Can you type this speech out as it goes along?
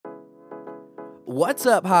What's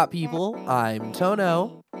up, hot people? I'm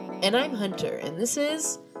Tono. And I'm Hunter, and this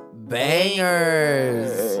is Bangers,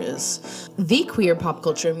 the queer pop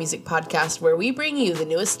culture and music podcast where we bring you the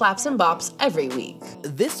newest slaps and bops every week.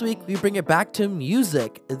 This week, we bring it back to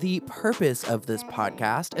music, the purpose of this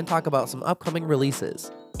podcast, and talk about some upcoming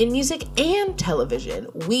releases. In music and television,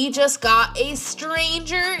 we just got a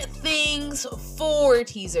Stranger Things 4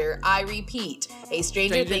 teaser. I repeat, a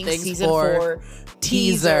Stranger Things Season 4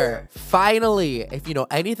 teaser. Finally, if you know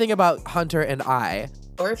anything about Hunter and I,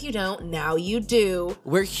 or if you don't, now you do.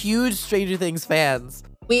 We're huge Stranger Things fans.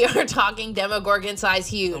 We are talking Demogorgon size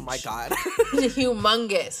huge. Oh my god.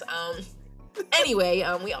 Humongous. Anyway,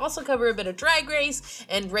 we also cover a bit of Drag Race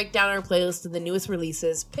and break down our playlist of the newest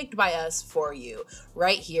releases picked by us for you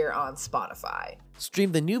right here on Spotify.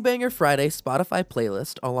 Stream the New Banger Friday Spotify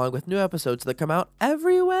playlist along with new episodes that come out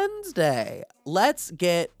every Wednesday. Let's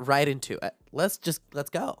get right into it. Let's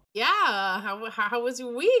go. Yeah, how was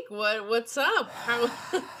your week? What's up?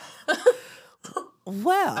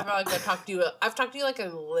 Well, I feel like I've talked to you like a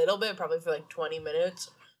little bit, probably for like 20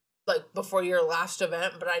 minutes. Like before your last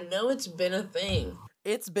event, but I know it's been a thing.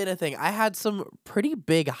 It's been a thing. I had some pretty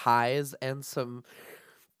big highs and some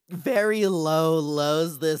very low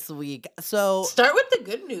lows this week. So start with the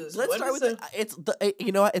good news. Let's start with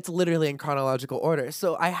you know what? It's literally in chronological order.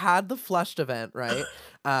 So I had the Flushed event, right?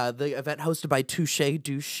 The event hosted by Touche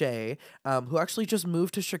Douche, who actually just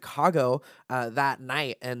moved to Chicago that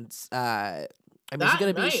night, and I mean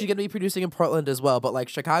she's gonna be producing in Portland as well. But like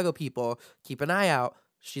Chicago people, keep an eye out.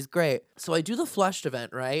 She's great. So I do the Flushed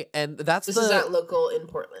event, right? And this is at local in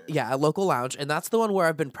Portland. Yeah, a local lounge. And that's the one where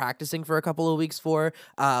I've been practicing for a couple of weeks for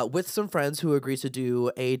with some friends who agreed to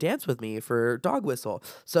do a dance with me for Dog Whistle.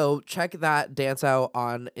 So check that dance out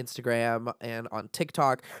on Instagram and on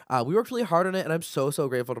TikTok. We worked really hard on it, and I'm so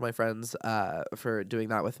grateful to my friends for doing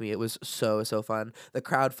that with me. It was so fun. The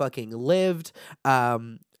crowd fucking lived.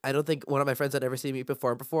 I don't think one of my friends had ever seen me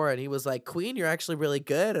perform before, and he was like, "Queen, you're actually really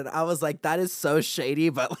good." And I was like, "That is so shady,"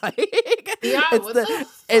 but like, yeah,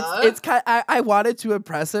 it's kind. I wanted to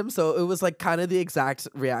impress him, so it was like kind of the exact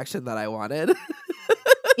reaction that I wanted.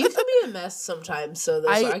 You can be a mess sometimes, so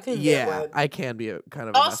I can get one. I can be kind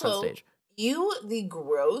of a mess on stage. The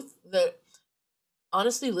growth that.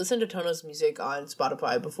 Honestly, listen to Tono's music on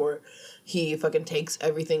Spotify before he fucking takes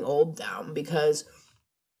everything old down, because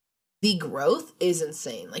the growth is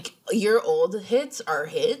insane. Like, your old hits are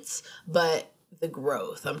hits, but the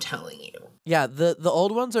growth, I'm telling you. Yeah, the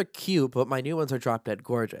old ones are cute, but my new ones are drop dead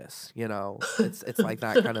gorgeous. You know, it's like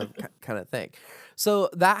that kind of thing. So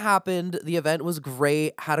that happened. The event was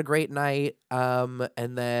great. Had a great night. And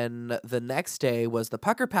then the next day was the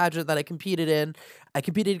Pucker pageant that I competed in. I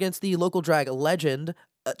competed against the local drag legend,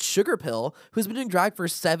 Sugar Pill, who's been doing drag for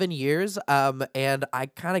 7 years. And I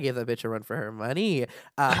kind of gave that bitch a run for her money.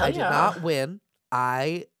 I did not win.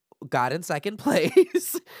 I got in second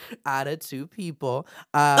place out of 2 people.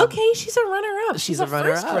 Okay, she's a runner-up. She's a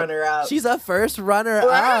runner-up. She's a first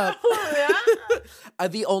runner-up.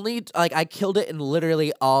 The only, like, I killed it in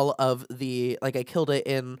literally all of the, like, I killed it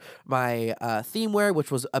in my theme wear,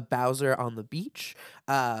 which was a Bowser on the beach.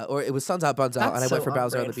 Or it was Suns Out, Buns Out, and I went for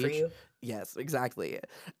Bowser on the beach. Yes, exactly.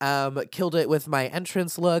 Killed it with my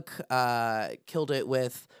entrance look. Killed it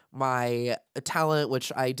with my talent,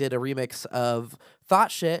 which I did a remix of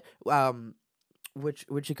Thought Shit,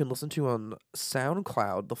 which you can listen to on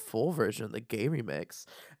SoundCloud, the full version, the gay remix.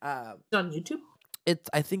 On YouTube?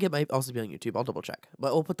 I think it might also be on YouTube. I'll double check,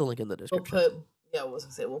 but we'll put the link in the description.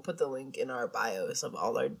 We'll put the link in our bios of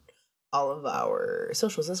all of our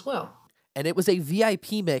socials as well. And it was a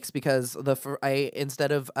VIP mix because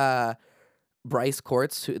instead of Bryce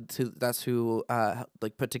Courts, that's who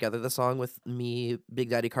like put together the song with me,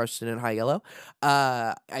 Big Daddy Carson, and High Yellow.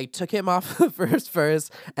 I took him off the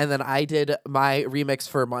first, and then I did my remix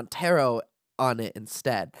for Montero on it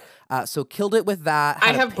instead. So killed it with that.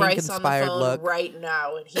 I have Bryce on the phone right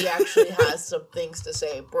now, and he actually has some things to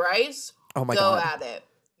say. Bryce, oh my God, go at it.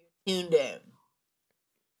 You tuned in.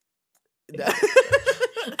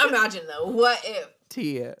 Imagine though, what if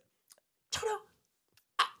Tia Toto,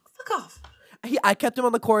 fuck off. I kept him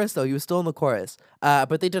on the chorus though. He was still in the chorus.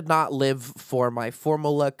 But they did not live for my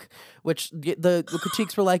formal look, which the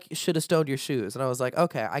critiques were like, should have stoned your shoes. And I was like,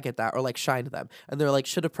 okay, I get that. Or like shined them. And they're like,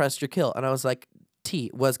 should have pressed your kill. And I was like,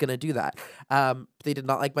 T was going to do that. They did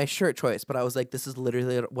not like my shirt choice, but I was like, this is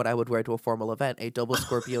literally what I would wear to a formal event. A double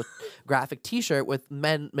Scorpio graphic t-shirt with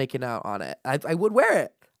men making out on it. I would wear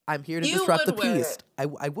it. I'm here to disrupt the peace. I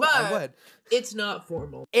would. It's not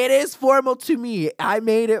formal. It is formal to me. I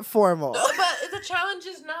made it formal. But the challenge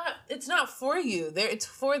is it's not for you. It's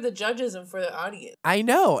for the judges and for the audience. I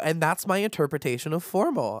know, and that's my interpretation of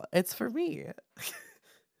formal. It's for me.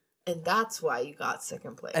 And that's why you got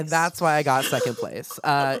second place. And that's why I got second place.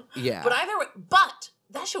 Yeah. But either way,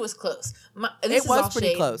 that shit was close. It was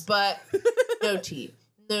pretty close. But no tea.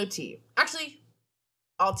 No tea. Actually,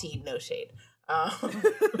 all tea, no shade.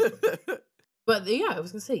 But yeah, I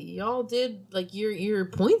was gonna say, y'all did, like, your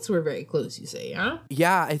points were very close, you say, yeah?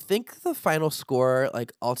 Yeah, I think the final score,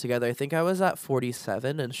 like, altogether, I think I was at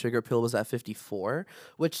 47 and Sugar Pill was at 54,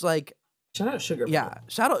 which, like, shout out Sugar Pill. Yeah,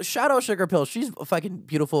 shout out Sugar Pill. She's fucking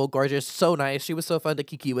beautiful, gorgeous, so nice. She was so fun to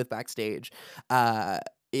kiki with backstage. Yeah,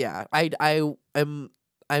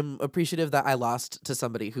 I'm appreciative that I lost to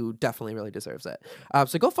somebody who definitely really deserves it.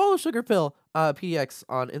 So go follow Sugar Pill PDX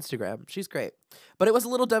on Instagram. She's great. But it was a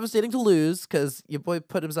little devastating to lose because your boy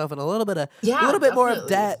put himself in a little bit more of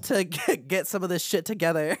debt to get some of this shit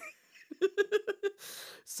together.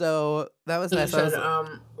 So that was nice.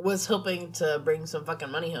 Was hoping to bring some fucking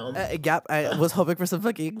money home. Yep, I was hoping for some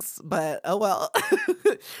bookings, but oh well.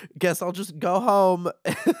 Guess I'll just go home.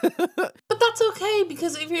 But that's okay,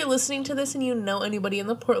 because if you're listening to this and you know anybody in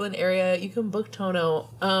the Portland area, you can book Tono.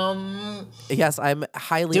 Yes, I'm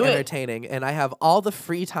highly entertaining, and I have all the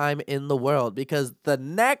free time in the world because the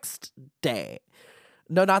next day,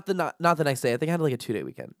 no, not the next day. I think I had like a 2-day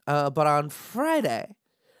weekend. But on Friday,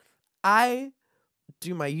 I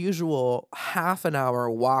do my usual half an hour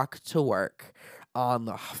walk to work on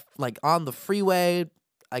the freeway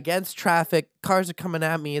against traffic. Cars are coming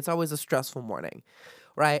at me. It's always a stressful morning,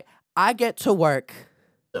 right? I get to work.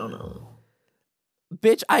 Don't know.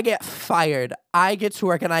 Bitch, I get fired. I get to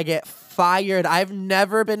work and I get fired. I've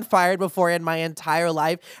never been fired before in my entire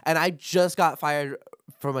life, and I just got fired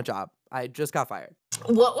from a job. I just got fired.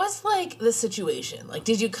 What was, like, the situation? Like,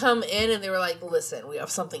 did you come in and they were like, listen, we have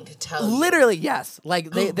something to tell you? Literally, yes.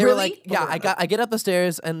 Like, they really? were like, yeah, I get up the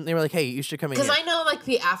stairs and they were like, hey, you should come in here. Because I know, like,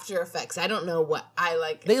 the after effects. I don't know what I,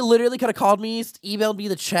 like. They literally could have called me, emailed me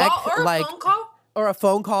the check. Or a phone call? Or a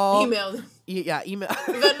phone call. Email. Yeah, email.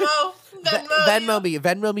 Venmo.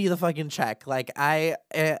 Venmo me the fucking check. Like,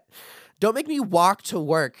 don't make me walk to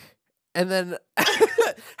work and then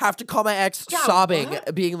have to call my ex sobbing,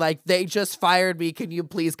 being like, they just fired me. Can you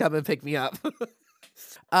please come and pick me up?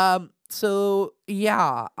 So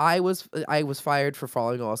yeah, I was fired for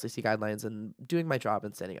following OLCC guidelines and doing my job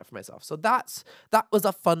and standing up for myself. So that was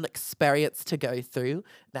a fun experience to go through.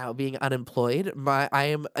 Now being unemployed,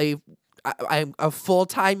 I'm a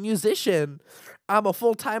full-time musician. I'm a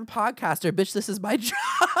full-time podcaster. Bitch, this is my job.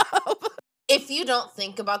 If you don't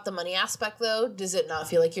think about the money aspect, though, does it not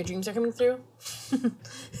feel like your dreams are coming through?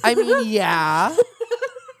 I mean, yeah.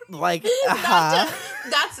 Like,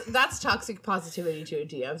 that's toxic positivity to a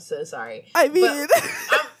T. I'm so sorry. I mean,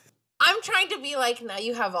 I'm trying to be like, now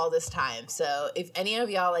you have all this time. So if any of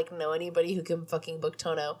y'all, like, know anybody who can fucking book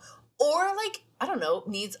Tono, or, like, I don't know,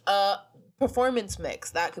 needs a performance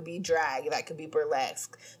mix, that could be drag, that could be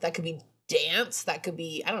burlesque, that could be dance, that could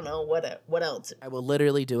be, I don't know, what else. I will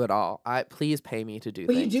literally do it all. Please pay me to do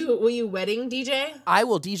things. Will you wedding DJ? I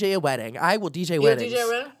will DJ a wedding. I will DJ weddings. DJ a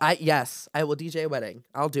wedding? Yes, I will DJ a wedding.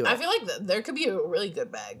 I'll do it. I feel like there could be a really good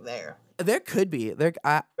bag there. There could be.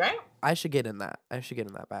 Right? I should get in that. I should get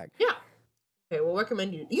in that bag. Yeah. Okay, we'll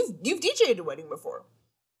recommend you. You've DJ'd a wedding before.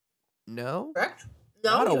 No? Correct?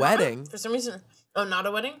 No, not a wedding. For some reason. Oh, not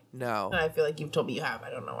a wedding? No. I feel like you've told me you have. I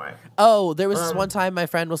don't know why. Oh, there was this one time my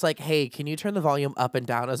friend was like, hey, can you turn the volume up and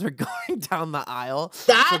down as we're going down the aisle?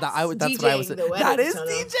 That's what I was saying. That is DJing the wedding.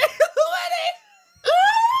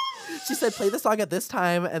 She said, play the song at this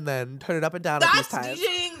time and then turn it up and down at these times. That's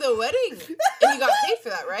DJing the wedding. And you got paid for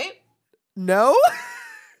that, right? No.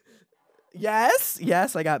 Yes,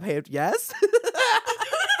 I got paid. Yes.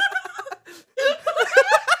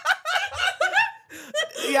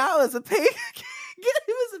 Yeah, it was a paid gig.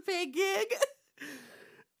 It was a paid gig.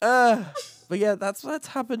 But yeah, that's what's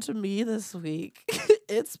happened to me this week.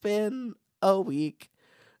 It's been a week.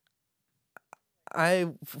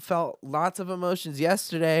 I felt lots of emotions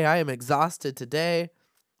yesterday. I am exhausted today.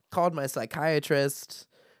 Called my psychiatrist.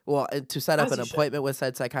 Well, to set up an appointment with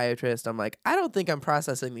said psychiatrist. I'm like, I don't think I'm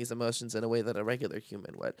processing these emotions in a way that a regular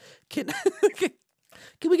human would. Can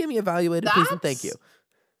we get me evaluated, please, and thank you.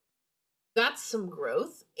 That's some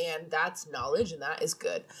growth, and that's knowledge, and that is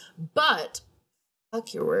good. But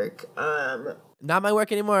fuck your work. Not my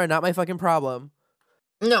work anymore. Not my fucking problem.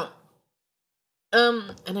 No.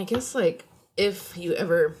 And I guess, like, if you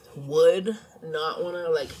ever would not want to,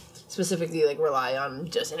 like, specifically, like, rely on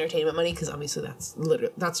just entertainment money, because obviously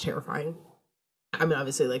that's terrifying. I mean,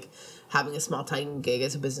 obviously, like, having a small time gig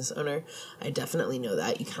as a business owner, I definitely know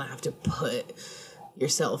that. You kind of have to put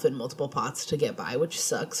yourself in multiple pots to get by, which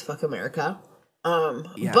sucks. Fuck America.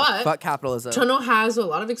 Yeah, but fuck capitalism. Tono has a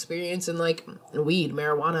lot of experience in, like, weed,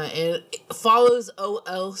 marijuana, and follows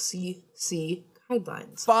OLCC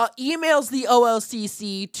guidelines. Emails the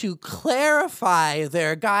OLCC to clarify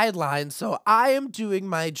their guidelines, so I am doing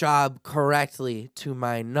my job correctly to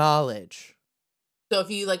my knowledge. So if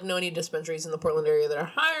you, like, know any dispensaries in the Portland area that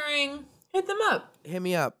are hiring, hit them up. Hit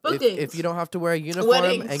me up. Bookings. If you don't have to wear a uniform,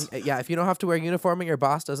 Weddings. and if you don't have to wear a uniform and your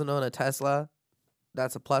boss doesn't own a Tesla,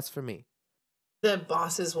 that's a plus for me. The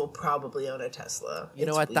bosses will probably own a Tesla. You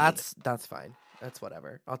know It's what? weed. That's fine. That's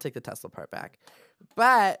whatever. I'll take the Tesla part back.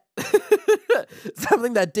 But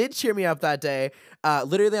something that did cheer me up that day,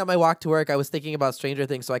 literally on my walk to work, I was thinking about Stranger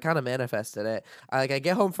Things, so I kind of manifested it. I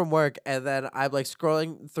get home from work, and then I'm like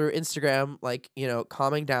scrolling through Instagram, like, you know,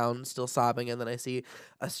 calming down, still sobbing, and then I see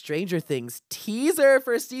a Stranger Things teaser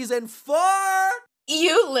for season 4.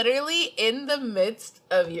 You literally in the midst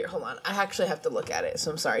of your hold on, I actually have to look at it,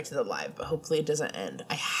 so I'm sorry to the live, but hopefully it doesn't end.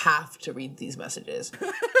 I have to read these messages.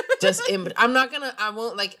 I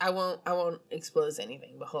won't expose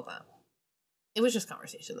anything, but hold on. It was just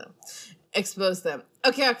conversation though. Expose them.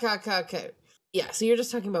 Okay. Yeah, so you're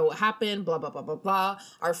just talking about what happened, blah, blah, blah, blah, blah.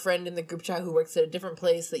 Our friend in the group chat who works at a different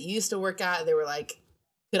place that you used to work at, they were like,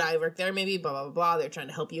 could I work there maybe? Blah, blah, blah, blah. They're trying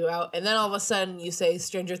to help you out. And then all of a sudden you say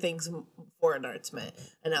Stranger Things 4 announcement.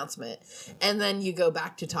 And then you go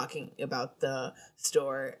back to talking about the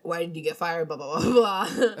store. Why did you get fired? Blah, blah, blah,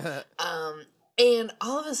 blah. And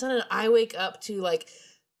all of a sudden I wake up to like,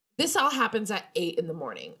 this all happens at 8 in the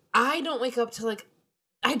morning. I don't wake up to like,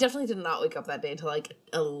 I definitely did not wake up that day until like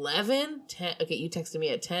 11, 10. Okay, you texted me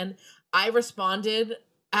at 10. I responded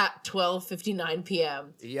at 12:59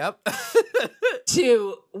 p.m. Yep.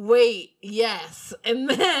 to wait, yes. And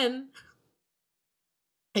then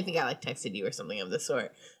I think I like texted you or something of the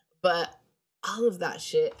sort. But all of that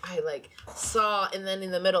shit I like saw, and then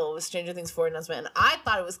in the middle was Stranger Things 4 announcement, and I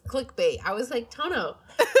thought it was clickbait. I was like, Tono.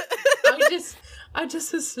 I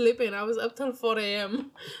just was sleeping. I was up till 4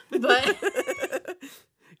 a.m. But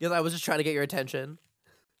Because I was just trying to get your attention.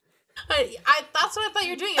 I that's what I thought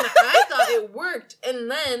you were doing, and I thought it worked. And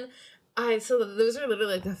then so those are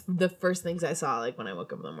literally like the first things I saw like when I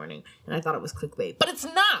woke up in the morning, and I thought it was clickbait, but it's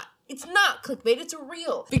not. It's not clickbait. It's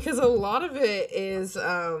real because a lot of it is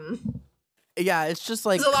Yeah, it's just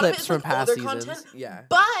like clips from past seasons. Content, yeah,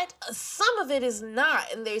 but some of it is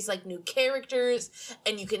not, and there's like new characters,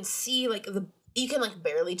 and you can see like you can like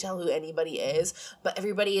barely tell who anybody is, but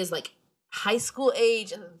everybody is like high school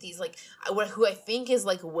age, and these like who I think is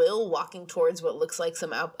like Will walking towards what looks like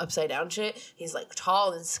some upside down shit. He's like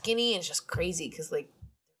tall and skinny, and it's just crazy because like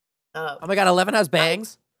oh my god, 11 has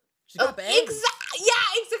bangs. She's got bangs. Exactly.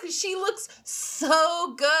 She looks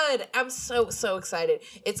so good. I'm so excited.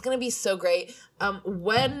 It's gonna be so great.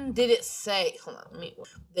 When did it say? Hold on,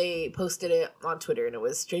 they posted it on Twitter, and it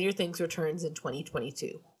was Stranger Things returns in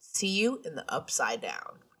 2022. See you in the upside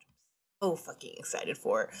down. So fucking excited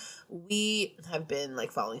for. We have been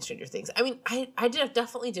like following Stranger Things. I mean, I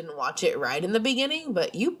definitely didn't watch it right in the beginning,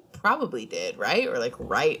 but you probably did, right? Or like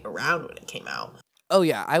right around when it came out. Oh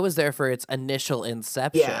yeah, I was there for its initial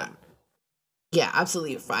inception. Yeah,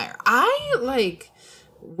 absolutely fire. I like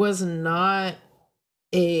was not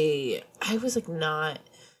not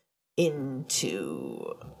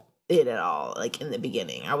into it at all, like in the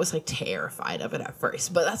beginning. I was like terrified of it at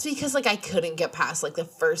first, but that's because like I couldn't get past like the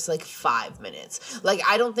first like 5 minutes. Like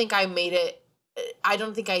I don't think I even made it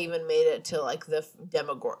to like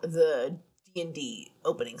the D&D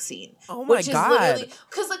opening scene. Oh my god.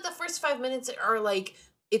 Because like the first 5 minutes are like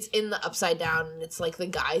it's in the upside down, and it's like the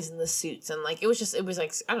guys in the suits, and like it was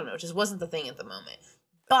like I don't know, it just wasn't the thing at the moment.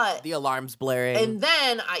 But the alarms blaring, and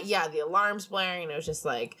then the alarms blaring, and it was just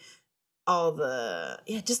like all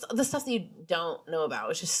just the stuff that you don't know about. It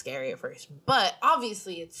was just scary at first, but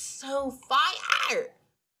obviously it's so fire.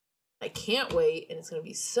 I can't wait, and it's gonna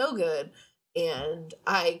be so good. And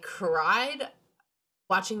I cried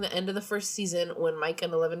watching the end of the first season when Mike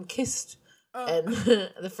and 11 kissed. Oh. And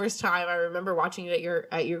the first time I remember watching it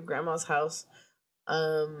at your grandma's house.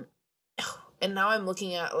 And now I'm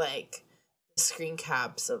looking at like the screen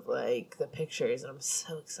caps of like the pictures, and I'm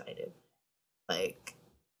so excited. Like,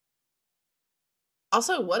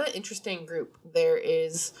 also, what an interesting group there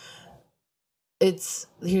is.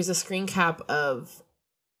 Here's a screen cap of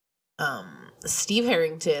Steve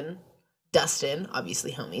Harrington, Dustin,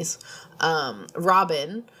 obviously homies,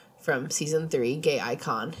 Robin from season 3, gay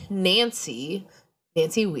icon, Nancy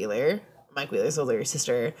Wheeler, Mike Wheeler's older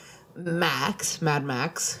sister, Mad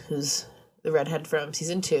Max, who's the redhead from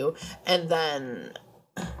season 2, and then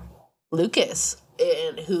Lucas,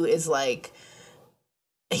 who is like,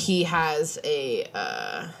 he has a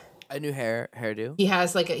new hairdo. He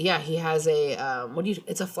has like he has a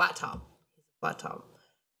it's a flat top. Flat top.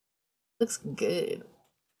 Looks good.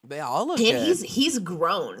 They all look and good. He's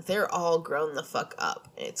grown. They're all grown the fuck up.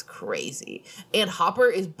 It's crazy. And Hopper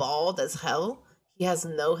is bald as hell. He has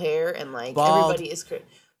no hair, and like bald. Everybody is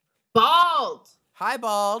bald. Hi,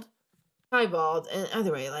 bald. Hi, bald. And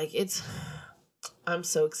either way, like I'm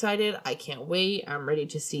so excited. I can't wait. I'm ready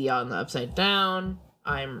to see y'all in the Upside Down.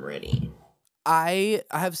 I'm ready. I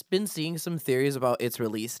have been seeing some theories about its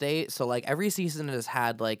release date. So like every season has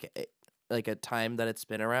had like a time that it's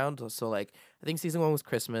been around. So like I think season 1 was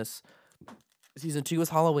Christmas, season 2 was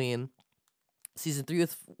Halloween, season 3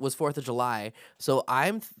 was 4th of July. So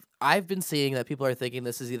I've been seeing that people are thinking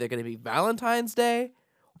this is either going to be Valentine's Day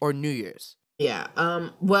or New Year's. Yeah.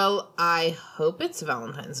 Well, I hope it's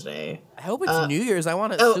Valentine's Day. I hope it's New Year's. I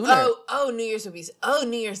want it sooner. New Year's would be.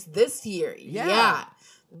 New Year's this year. Yeah.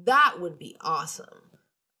 That would be awesome.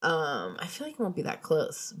 I feel like it won't be that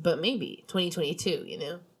close, but maybe 2022. You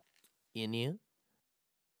know. In you.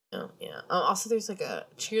 Oh yeah. Also, there's like a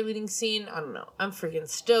cheerleading scene. I don't know. I'm freaking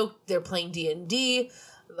stoked. They're playing D&D.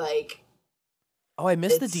 Like. Oh, I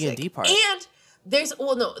missed the D&D part. And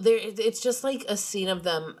it's just like a scene of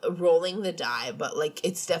them rolling the die, but like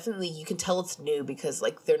it's definitely, you can tell it's new because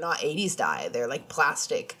like they're not 80s die, they're like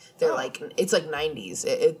plastic. They're like, it's like 90s.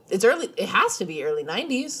 It's early, it has to be early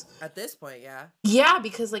 90s. At this point, yeah. Yeah,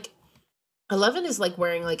 because like 11 is like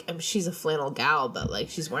wearing like, she's a flannel gal, but like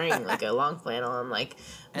she's wearing like a long flannel and like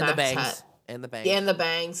and the bangs. Hat. And the bangs. Yeah, and the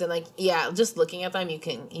bangs, and like, yeah, just looking at them you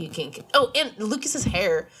can oh, and Lucas's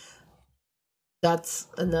hair. That's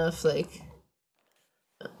enough, like.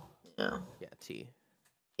 Yeah. Yeah, T.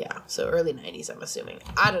 Yeah, so early 90s, I'm assuming.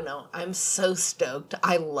 I don't know. I'm so stoked.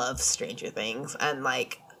 I love Stranger Things, and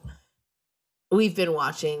like we've been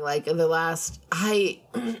watching like the last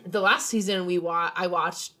season I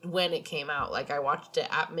watched when it came out. Like I watched it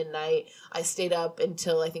at midnight. I stayed up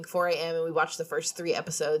until I think 4 a.m. and we watched the first 3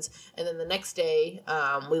 episodes, and then the next day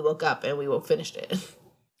we woke up and we finished it.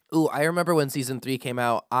 Ooh, I remember when season 3 came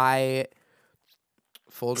out.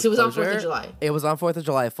 Full disclosure, it was on 4th of July. It was on 4th of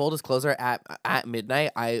July. Full disclosure, at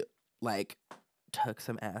midnight, I like took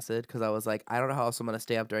some acid because I was like, I don't know how else I'm gonna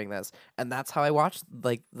stay up during this, and that's how I watched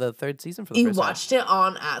like the 3rd season for the first time. You watched it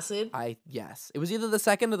on acid? Yes, it was either the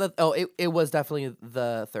 2nd or the it was definitely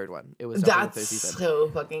the 3rd one. It was definitely that's the 3rd season. So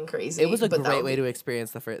fucking crazy. It was a great way to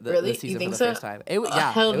experience the season for the first time. It was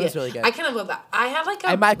really good. I kind of love that. I had like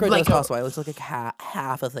I microdosed also. I looked like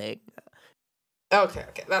half a thing. Okay,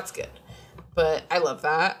 that's good. But I love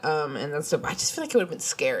that. And that's so. I just feel like I would have been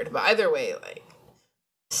scared. But either way, like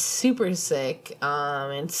super sick.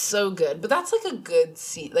 And so good. But that's like a good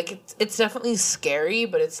like it's definitely scary,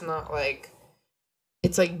 but it's not like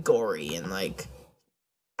it's like gory and like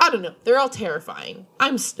I don't know. They're all terrifying.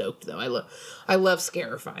 I'm stoked though. I love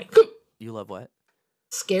scarifying. You love what?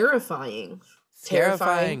 Scarifying.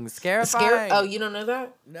 Scarifying. Oh, you don't know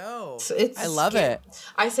that? No. It's I love it.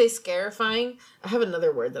 I say scarifying. I have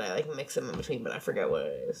another word that I like mix them in between, but I forget what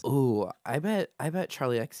it is. Ooh, I bet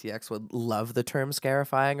Charlie XCX would love the term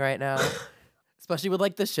scarifying right now. Especially with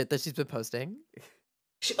like the shit that she's been posting.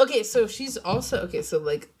 So she's also so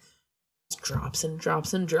like drops and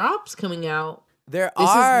drops and drops coming out.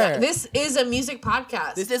 This is a music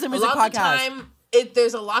podcast. This is a music podcast. Of the time,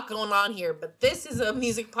 there's a lot going on here, but this is a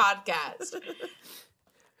music podcast.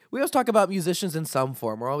 We always talk about musicians in some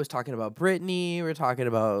form. We're always talking about Britney. We're talking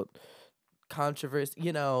about controversy.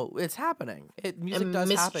 You know, it's happening. Music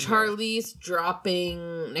does happen. Miss Charlie's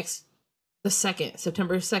dropping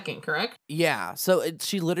September 2nd, correct? Yeah. So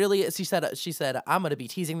she said, I'm going to be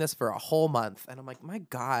teasing this for a whole month. And I'm like, my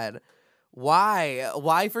God, why?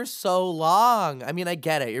 Why for so long? I mean, I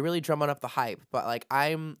get it. You're really drumming up the hype, but like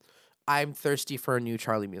I'm thirsty for new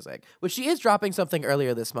Charlie music, which she is dropping something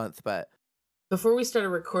earlier this month, but before we started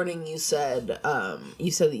recording, you said that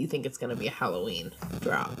you think it's gonna be a Halloween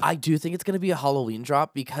drop. I do think it's gonna be a Halloween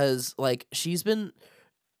drop because like she's been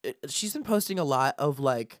posting a lot of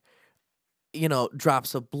like, you know,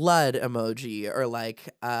 drops of blood emoji or like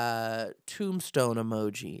tombstone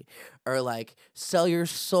emoji or like sell your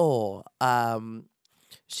soul.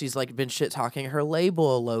 She's like been shit talking her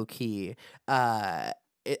label low key.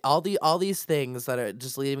 All these things that are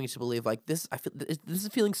just leading me to believe like this. This is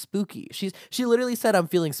feeling spooky. She literally said I'm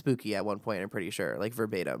feeling spooky at one point. I'm pretty sure, like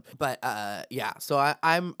verbatim. But yeah. So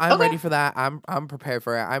I'm okay. Ready for that. I'm prepared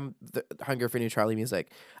for it. I'm hungry for new Charlie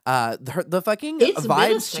music. The fucking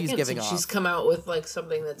vibes she's giving off. She's come out with like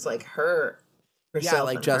something that's like her. Yeah,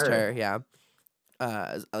 like and just her. her. Yeah,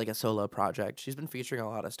 like a solo project. She's been featuring a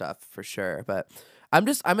lot of stuff for sure. But I'm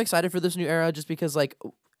excited for this new era just because like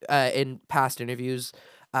in past interviews,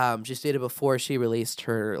 she stated before she released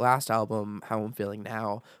her last album, How I'm Feeling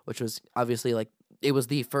Now, which was obviously like it was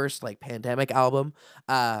the first like pandemic album.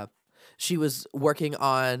 She was working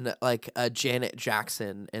on like a Janet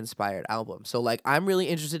Jackson inspired album. So like I'm really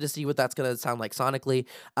interested to see what that's gonna sound like sonically.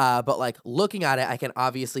 But like looking at it, I can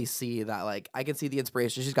obviously see that like I can see the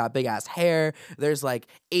inspiration. She's got big ass hair. There's like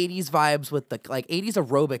 80s vibes with the like 80s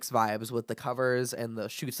aerobics vibes with the covers and the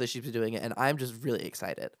shoots that she's been doing it, and I'm just really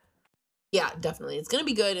excited. Yeah, definitely. It's gonna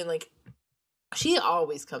be good, and like she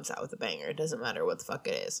always comes out with a banger. It doesn't matter what the fuck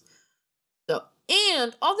it is. So,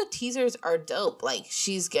 and all the teasers are dope. Like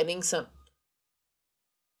she's getting some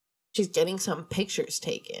pictures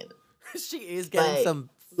taken. She is getting Like, some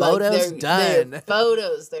photos done.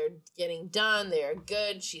 They're getting done. They're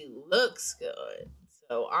good. She looks good.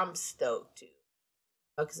 So I'm stoked too.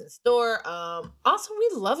 Fuck is in store. Also we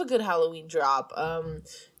love a good Halloween drop.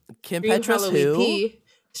 Kim Petras who?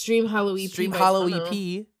 Stream Halloween EP. Stream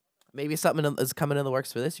Halloween EP. Maybe something is coming in the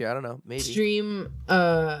works for this year. I don't know. Maybe. Stream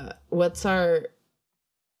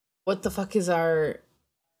what the fuck is our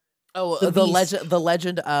the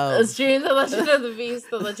legend of Stream the Legend of the Beast,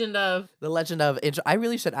 the legend of I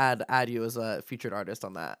really should add you as a featured artist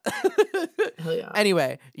on that. Hell yeah.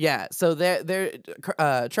 Anyway, yeah, so they're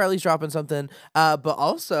Charlie's dropping something, but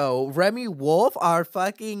also Remy Wolf, our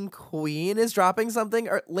fucking queen, is dropping something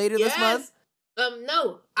later this month.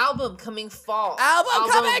 No, album coming fall. Album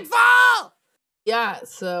coming fall. Yeah,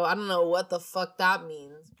 so I don't know what the fuck that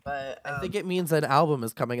means, but I think it means an album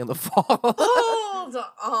is coming in the fall. Hold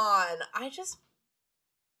on. I just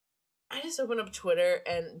opened up Twitter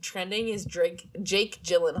and trending is Jake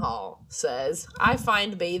Gyllenhaal says, "I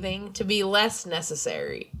find bathing to be less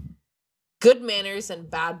necessary. Good manners and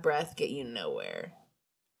bad breath get you nowhere."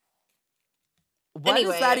 What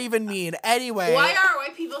does that even mean? Anyway, why are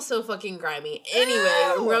white people so fucking grimy?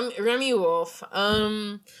 Anyway, Remy Wolf.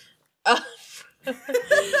 I'm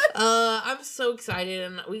so excited,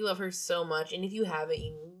 and we love her so much. And if you haven't,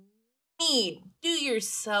 you do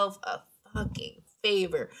yourself a fucking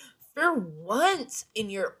favor for once in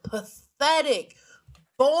your pathetic,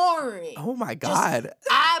 boring, oh my god,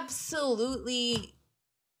 absolutely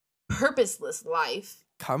purposeless life.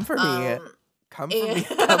 Come for me. Come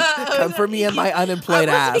for me and my unemployed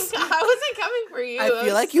ass. I wasn't coming for you. I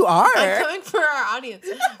feel like you are. I'm coming for our audience.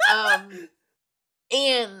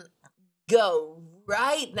 And go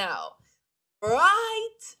right now,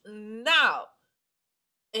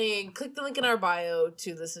 and click the link in our bio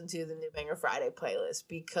to listen to the new Banger Friday playlist,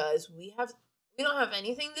 because we don't have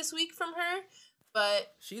anything this week from her,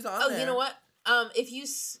 but she's on there. You know what? If you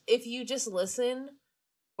just listen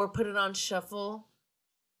or put it on shuffle,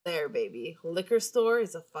 there, baby. Liquor Store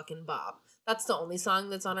is a fucking bop. That's the only song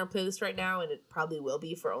that's on our playlist right now, and it probably will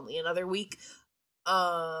be for only another week.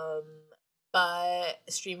 But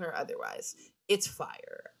stream her otherwise. It's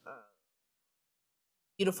fire.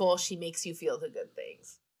 Beautiful. She makes you feel the good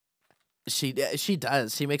things. She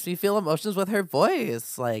does. She makes me feel emotions with her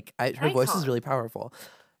voice. Like her voice is really powerful.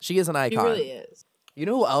 She is an icon. She really is. You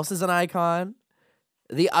know who else is an icon?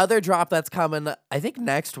 The other drop that's coming, I think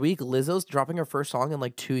next week, Lizzo's dropping her first song in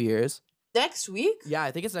like 2 years. Next week? Yeah,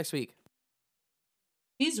 I think it's next week.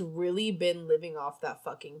 She's really been living off that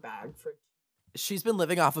fucking bag for... She's been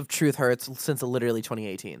living off of Truth Hurts since literally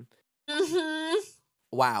 2018. Mm-hmm.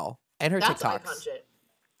 Wow. And her That's TikToks. Icon shit.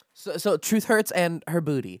 So Truth Hurts and her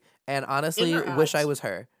booty. And honestly, and wish I was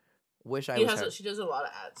her. She does a lot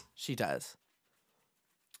of ads. She does.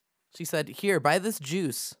 She said, "Here, buy this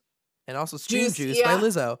juice." And also Stream Juice by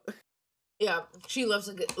Lizzo. Yeah, Lizzo loves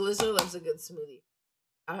a good smoothie.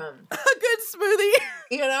 A good smoothie.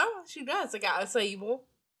 You know, she does. Like acai bowl.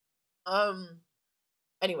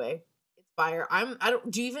 Anyway, it's fire.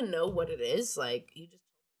 Do you even know what it is? Like, you just,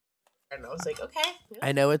 I don't know. It's like, okay. Yeah.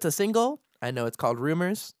 I know it's a single. I know it's called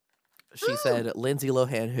Rumors. She said Lindsay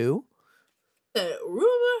Lohan who? The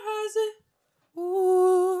rumor has it.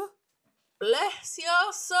 Ooh. Bless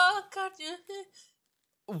your soul.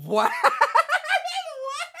 What?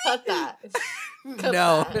 Cut that.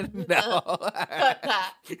 No. Cut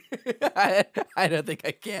that. I don't think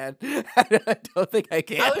I can. I don't think I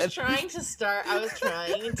can. I was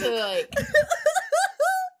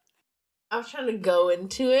trying to go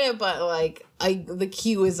into it, but like the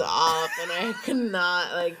key was off, and I could not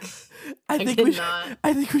I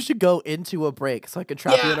think we should go into a break so I can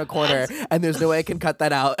trap you in a corner, and there's no way I can cut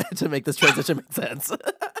that out to make this transition make sense.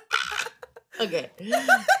 Okay.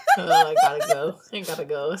 Oh, I gotta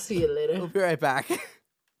go. See you later. We'll be right back.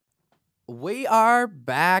 We are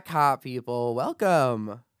back, hot people.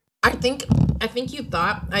 Welcome. I think you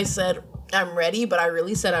thought I said I'm ready, but I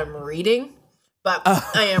really said I'm reading. But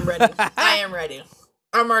I am ready. I am ready.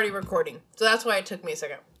 I'm already recording. So that's why it took me a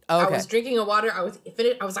second. Okay. I was drinking a water. I was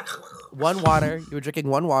finished. I was like one water. You were drinking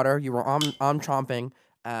one water. You were on chomping.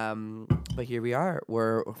 But here we are.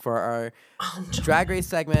 We're for our drag race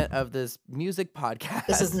segment of this music podcast.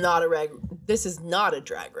 This is not a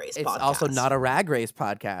drag race podcast. It's also not a rag race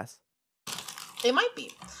podcast. It might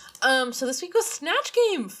be. So this week was Snatch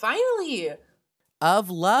Game, finally. Of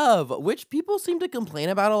Love, which people seem to complain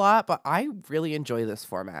about a lot, but I really enjoy this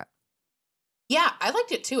format. Yeah, I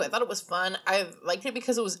liked it too. I thought it was fun. I liked it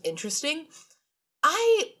because it was interesting.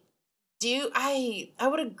 I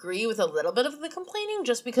would agree with a little bit of the complaining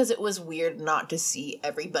just because it was weird not to see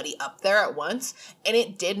everybody up there at once, and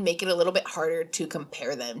it did make it a little bit harder to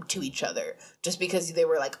compare them to each other just because they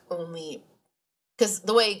were like only because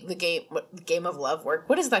the way the game of love worked.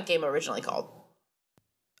 What is that game originally called?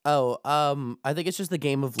 Oh, I think it's just the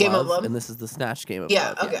Game of Love, and this is the Snatch Game of Love.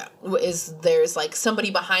 Yeah, okay. There's like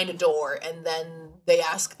somebody behind a door, and then they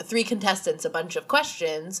ask 3 contestants a bunch of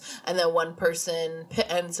questions, and then one person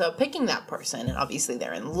ends up picking that person, and obviously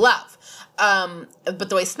they're in love. But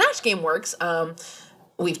the way Snatch Game works,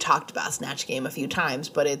 we've talked about Snatch Game a few times,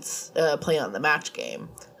 but it's play on the match game.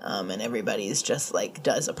 And everybody's just like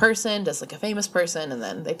does like a famous person, and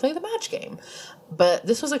then they play the match game. But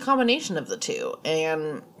this was a combination of the two,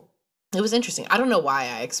 and it was interesting. I don't know why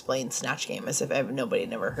I explained Snatch Game as if nobody had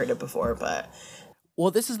never heard it before, but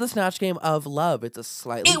well, this is the Snatch Game of Love. It's a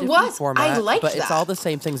slightly different format, I liked but that. It's all the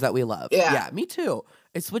same things that we love. Yeah, me too.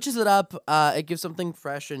 It switches it up. It gives something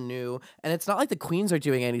fresh and new, and it's not like the queens are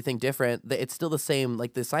doing anything different. It's still the same.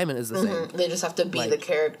 Like the assignment is the same. They just have to be the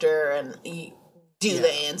character and do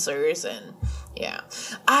the answers, and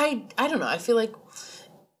I don't know. I feel like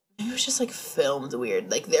it was just like filmed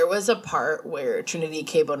weird. Like there was a part where Trinity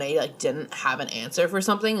K. Bonet like didn't have an answer for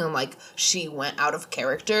something, and like she went out of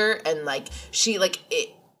character, and like she like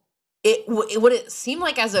it would it seem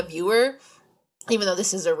like as a viewer, even though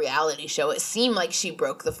this is a reality show, it seemed like she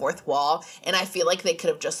broke the fourth wall, and I feel like they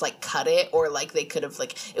could have just like cut it, or like they could have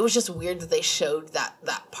like, it was just weird that they showed that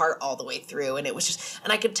part all the way through, and it was just,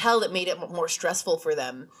 and I could tell it made it more stressful for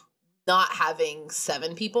them not having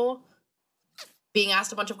 7 people being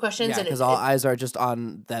asked a bunch of questions. Yeah, because all eyes are just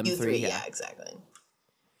on them 3. Yeah, exactly.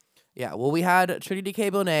 Yeah, well, we had Trinity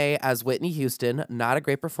K. Bonet as Whitney Houston. Not a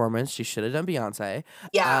great performance. She should have done Beyonce.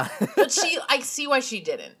 Yeah, but I see why she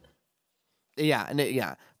didn't. Yeah, and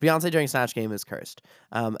Beyonce during Snatch Game is cursed.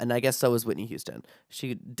 And I guess so was Whitney Houston.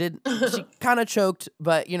 She kind of choked,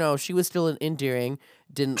 but she was still endearing.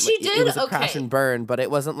 It was a crash and burn, but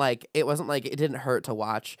it wasn't like it didn't hurt to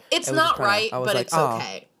watch. It's not right, but it's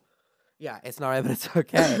okay. Yeah, it's not right, but it's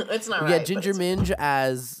okay. It's not right. We had Ginger Minj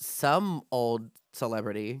as some old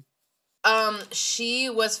celebrity. She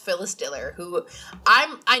was Phyllis Diller, who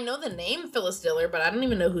I know the name Phyllis Diller, but I don't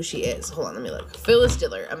even know who she is. Hold on, let me look. Phyllis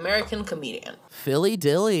Diller, American comedian. Philly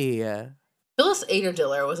Dilly. Phyllis Ader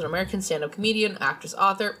Diller was an American stand-up comedian, actress,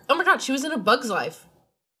 author. Oh my god, she was in A Bug's Life.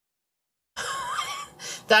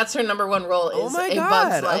 That's her number 1 role. Is A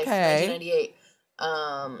Bug's Life, 1998.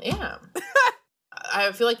 Yeah.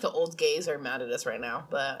 I feel like the old gays are mad at us right now,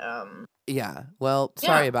 but yeah. Well,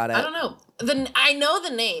 sorry about it. I don't know. I know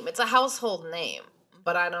the name. It's a household name,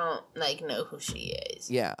 but I don't know who she is.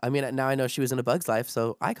 Yeah, I mean, now I know she was in A Bug's Life,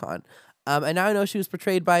 so icon. And now I know she was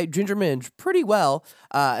portrayed by Ginger Minj pretty well,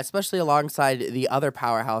 especially alongside the other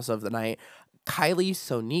powerhouse of the night, Kylie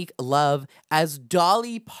Sonique Love as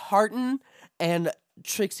Dolly Parton, and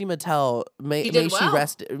Trixie Mattel. May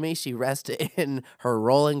she rest in her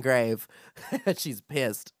rolling grave. She's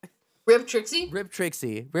pissed. Rip Trixie.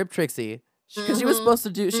 Because she was supposed to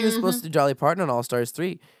do Dolly Parton on All Stars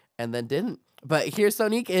 3, and then didn't. But here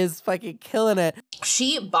Sonique is fucking killing it.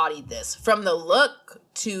 She embodied this from the look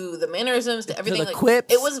to the mannerisms to everything. To the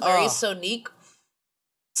quips. It was very Sonique.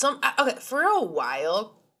 For a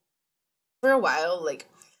while, like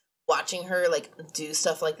watching her like do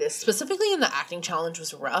stuff like this, specifically in the acting challenge,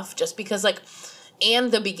 was rough. Just because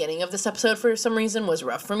and the beginning of this episode for some reason was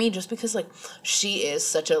rough for me, just because like she is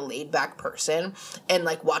such a laid back person, and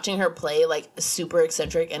like watching her play like super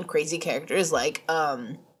eccentric and crazy characters like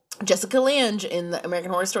Jessica Lange in the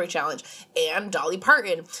American Horror Story Challenge and Dolly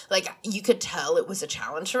Parton, like you could tell it was a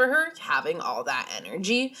challenge for her having all that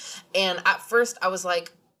energy. And at first I was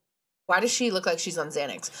like, why does she look like she's on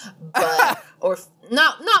Xanax? But or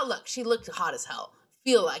not look, she looked hot as hell.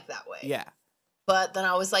 Feel like that way. Yeah. But then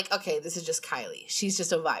I was like, okay, this is just Kylie. She's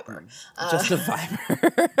just a viber. Just a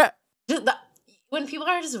viber. When people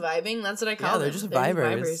are just vibing, that's what I call them. They're just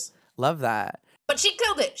vibers. Love that. But she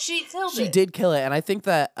killed it. She did kill it. And I think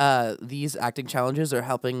that these acting challenges are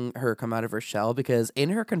helping her come out of her shell, because in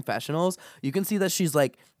her confessionals, you can see that she's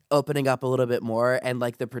like opening up a little bit more, and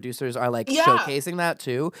like the producers are like showcasing that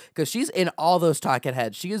too, because she's in all those talking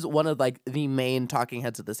heads. She is one of like the main talking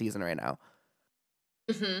heads of the season right now.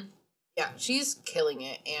 Mm-hmm. Yeah, she's killing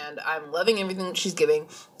it, and I'm loving everything that she's giving.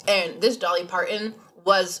 And this Dolly Parton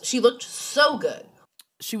she looked so good.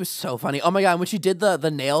 She was so funny. Oh my god, when she did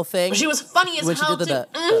the nail thing. She was funny as hell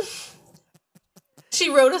too. She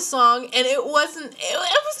wrote a song, and it was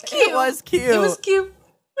cute. It was cute. It was cute.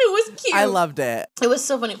 It was cute. I loved it. It was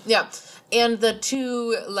so funny. Yeah. And the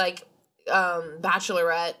two like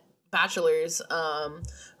bachelors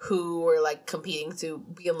who were like competing to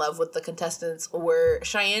be in love with the contestants were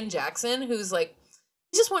Cheyenne Jackson, who's like,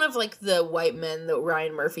 he's just one of like the white men that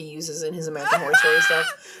Ryan Murphy uses in his American Horror Story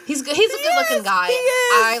stuff. He's a good looking guy.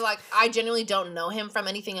 I genuinely don't know him from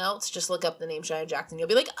anything else. Just look up the name Cheyenne Jackson. You'll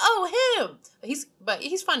be like, oh, him. He's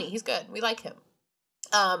funny. He's good. We like him.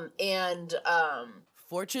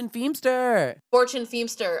 Fortune Feimster,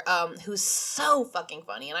 who's so fucking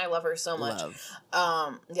funny, and I love her so much. Love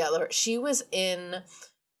her.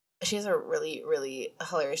 She has a really, really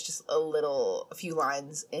hilarious, just a few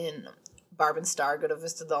lines in Barb and Star Go to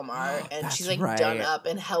Vista Del Mar, and she's like done up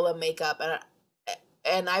in hella makeup,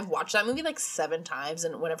 and I've watched that movie like 7 times,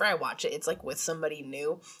 and whenever I watch it, it's like with somebody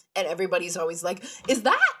new, and everybody's always like, is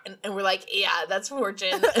that? And we're like, yeah, that's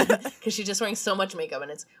Fortune, because she's just wearing so much makeup,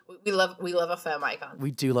 and we love a femme icon.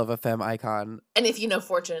 We do love a femme icon. And if you know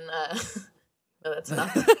Fortune, no, that's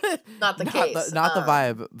not the case. Not the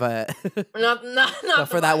vibe, but not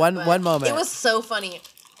for that one moment. It was so funny.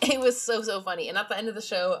 It was so funny. And at the end of the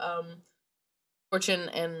show, Fortune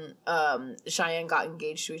and Cheyenne got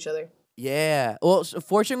engaged to each other. Yeah. Well,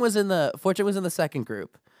 Fortune was in the second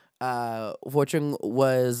group. Fortune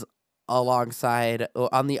was alongside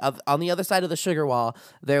on the other side of the sugar wall.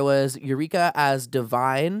 There was Eureka as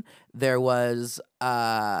Divine. There was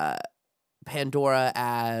Pandora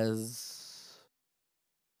as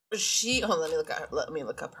let me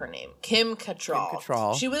look up her name. Kim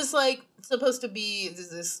Cattrall. She was like supposed to be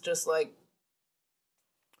this just like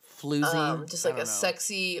floozy, just like a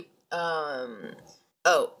sexy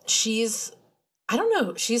she's I don't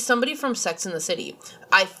know. She's somebody from Sex and the City.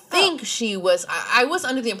 I think she was. I was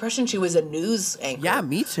under the impression she was a news anchor. Yeah,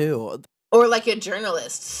 me too. Or like a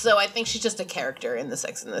journalist. So I think she's just a character in the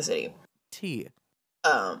Sex and the City.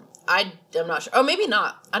 I'm not sure. Oh, maybe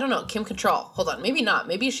not. I don't know. Kim Cattrall. Hold on. Maybe not.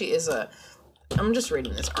 Maybe she is a. I'm just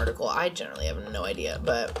reading this article. I generally have no idea,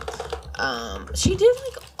 but she did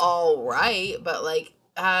like all right. But like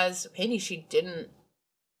as Penny, she didn't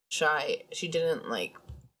like.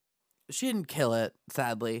 She didn't kill it,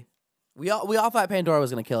 sadly. We all thought Pandora was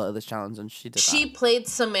gonna kill it at this challenge, and she did. She played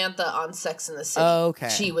Samantha on Sex and the City. Oh, okay.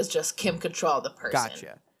 She was just Kim Cattrall, the person.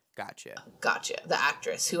 Gotcha. The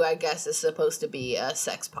actress who I guess is supposed to be a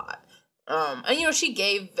sex pot. And she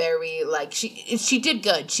gave very like she did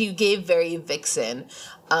good. She gave very Vixen.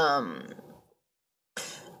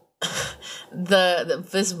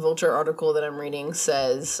 This Vulture article that I'm reading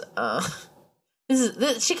says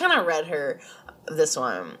she kind of read this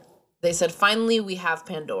one. They said, finally, we have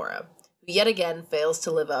Pandora, who yet again fails to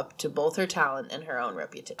live up to both her talent and her own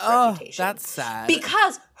reputation. That's sad.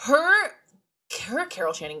 Because her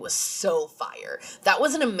Carol Channing was so fire. That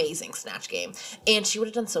was an amazing Snatch Game. And she would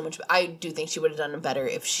have done so much. I do think she would have done better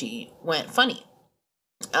if she went funny.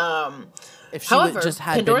 If she just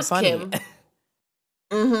had Pandora's been funny.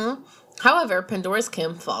 Kim. However, Pandora's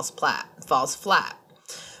Kim falls flat.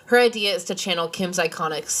 Her idea is to channel Kim's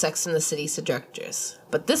iconic Sex and the City seductress.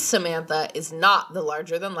 But this Samantha is not the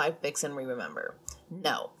larger-than-life vixen we remember.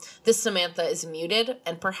 No. This Samantha is muted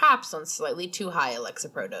and perhaps on slightly too high Alexa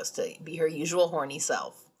Protos to be her usual horny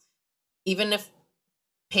self. Even if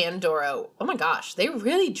Pandora... Oh my gosh, they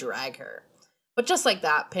really drag her. But just like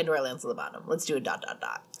that, Pandora lands on the bottom. Let's do a ...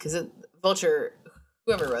 Because Vulture...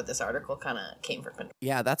 Whoever wrote this article kind of came from Pandora.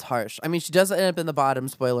 Yeah, that's harsh. I mean, she does end up in the bottom,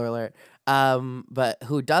 spoiler alert. But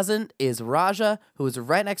who doesn't is Raja, who is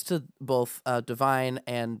right next to both Divine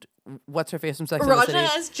and what's her face from Sex and the City?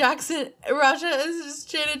 Raja as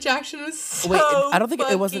Janet Jackson was so Wait, I don't think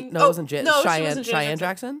it wasn't. No, it wasn't Janet. Cheyenne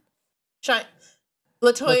Jackson.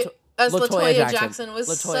 Latoya Jackson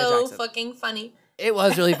was so fucking funny. It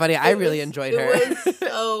was really funny. I really enjoyed her. It was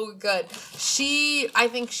so good. I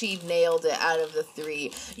think she nailed it out of the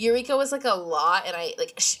 3. Eureka was like a lot, and I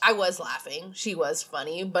was laughing. She was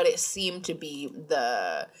funny, but it seemed to be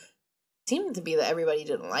that everybody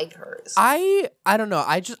didn't like hers. I I don't know.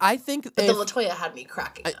 I think But the Latoya had me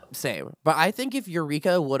cracking up. Same. But I think if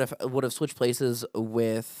Eureka would have switched places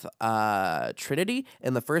with Trinity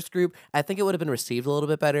in the first group, I think it would have been received a little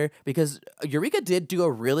bit better because Eureka did do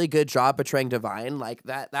a really good job portraying Divine. Like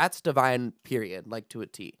that's Divine, period, like to a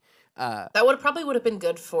T. That would have been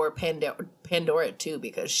good for Pandora too,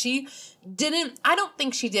 because she didn't. I don't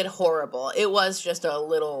think she did horrible. It was just a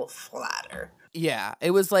little flatter. Yeah, it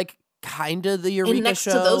was like kind of the Eureka next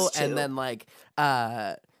show, to those two. and then like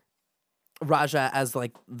Raja as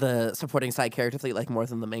like the supporting side character, like more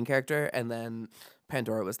than the main character, and then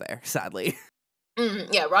Pandora was there, sadly.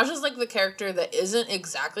 Yeah, Raja's like the character that isn't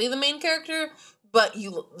exactly the main character, but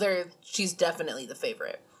she's definitely the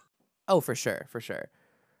favorite. Oh, for sure, for sure.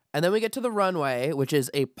 And then we get to the runway, which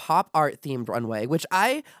is a pop art themed runway, which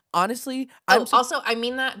I honestly... also, I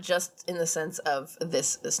mean that just in the sense of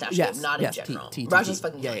this Snatch Game, not in general. Raja's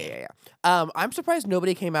fucking yeah. I'm surprised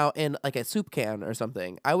nobody came out in like a soup can or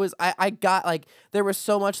something. I got like, there was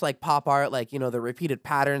so much like pop art, like, you know, the repeated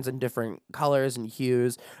patterns and different colors and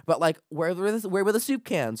hues, but like, where were the soup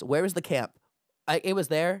cans? Where was the camp? It was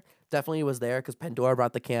there. Definitely was there because Pandora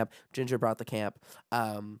brought the camp. Ginger brought the camp.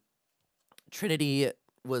 Trinity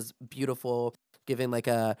was beautiful, giving like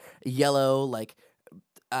a yellow like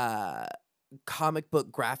comic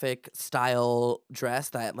book graphic style dress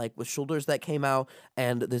that like with shoulders that came out,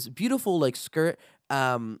 and this beautiful like skirt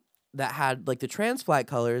that had like the trans flag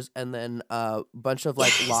colors, and then a bunch of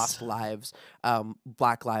like lost lives,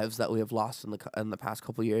 Black lives that we have lost in the past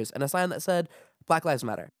couple years, and a sign that said Black Lives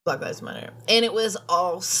Matter. Black Lives Matter. And it was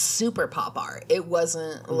all super pop art. It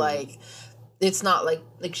wasn't like, it's not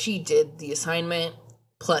like she did the assignment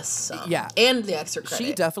plus some. Yeah. And the extra credit.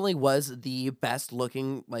 She definitely was the best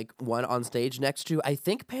looking like one on stage next to, I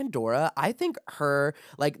think, Pandora. I think her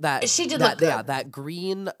like that. She did look good. Yeah,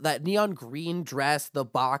 that neon green dress, the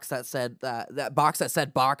box that said that box that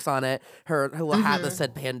said box on it, her little hat that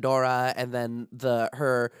said Pandora, and then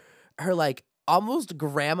her like almost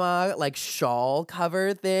grandma like shawl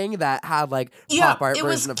cover thing that had like pop art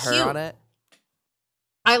version of her on it.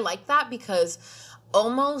 I like that because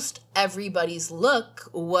almost everybody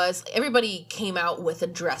came out with a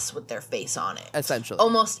dress with their face on it. Essentially.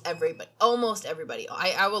 Almost everybody.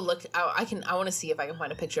 I will look, I want to see if I can find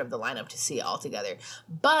a picture of the lineup to see it all together.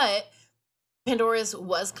 But Pandora's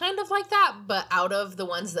was kind of like that, but out of the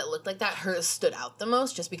ones that looked like that, hers stood out the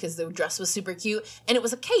most just because the dress was super cute and it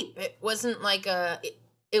was a cape. It wasn't like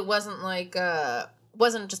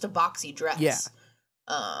wasn't just a boxy dress. Yeah.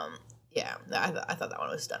 Yeah, I thought that one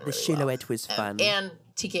was done really well. The silhouette was fun. And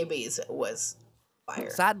TKB's was fire.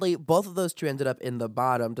 Sadly, both of those two ended up in the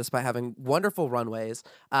bottom despite having wonderful runways.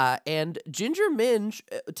 And Ginger Minj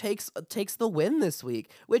takes the win this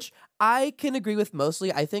week, which I can agree with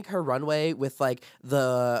mostly. I think her runway with like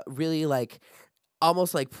the really like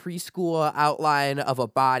almost like preschool outline of a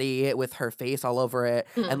body with her face all over it,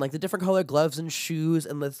 and like the different color gloves and shoes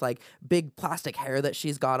and this like big plastic hair that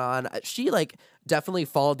she's got on. She like definitely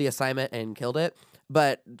followed the assignment and killed it,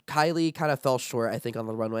 but Kylie kind of fell short, I think, on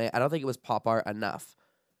the runway. I don't think it was pop art enough.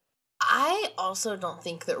 I also don't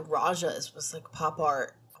think that Raja's was like pop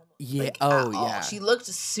art. Yeah. Like, yeah. She looked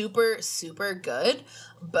super, super good,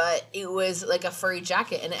 but it was like a furry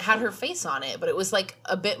jacket and it had her face on it, but it was like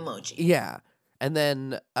a bit mochi. Yeah. And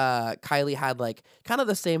then Kylie had like kind of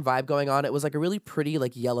the same vibe going on. It was like a really pretty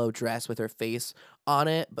like yellow dress with her face on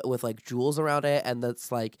it, but with like jewels around it, and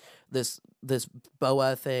that's like this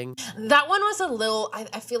boa thing. That one was a little.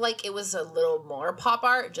 I feel like it was a little more pop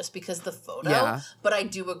art just because the photo. Yeah. But I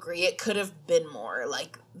do agree it could have been more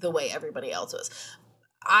like the way everybody else was.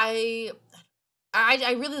 I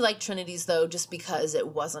really like Trinity's though, just because it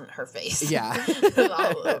wasn't her face. Yeah.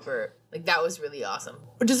 All over. Like that was really awesome.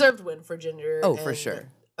 A deserved win for Ginger. Oh, for sure.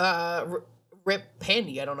 Rip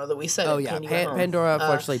Pandy. I don't know that we said. Oh yeah, Pandora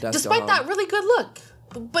unfortunately does. Despite that really good look,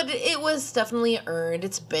 but it was definitely earned.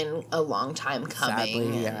 It's been a long time coming.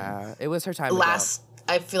 Sadly, yeah, it was her time.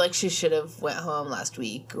 I feel like she should have went home last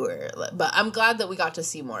week, but I'm glad that we got to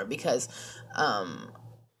see more because.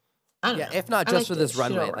 I don't know. If not just for this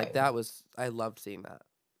runway, like that was, I loved seeing that.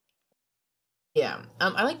 Yeah,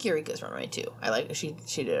 I like Eureka's runway too. I like she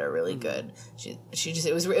did a really good. She just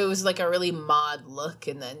it was like a really mod look,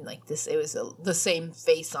 and then like this it was the same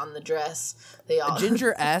face on the dress. They all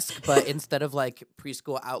Ginger-esque, but instead of like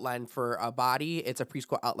preschool outline for a body, it's a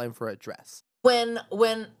preschool outline for a dress. When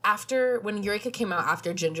Eureka came out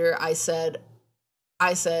after Ginger, I said,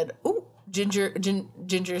 ooh. Ginger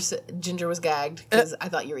was gagged because I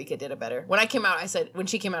thought Eureka did it better. When she came out, I said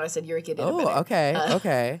Eureka did it better. Okay. I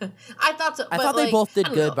thought so. I thought they both did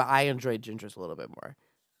good, but I enjoyed Ginger's a little bit more.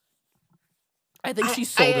 I think she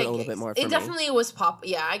sold it a little bit more for me. It definitely was pop.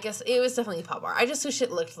 Yeah, I guess it was definitely pop art. I just wish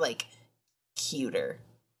it looked like cuter.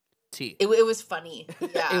 It was funny.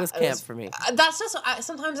 Yeah, it was camp for me. That's just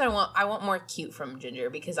sometimes I want more cute from Ginger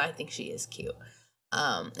because I think she is cute,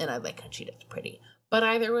 and I like when she does pretty. But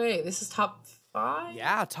either way, this is top 5.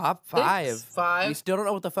 Yeah, top 5. 6, 5. We still don't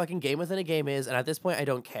know what the fucking game within a game is, and at this point, I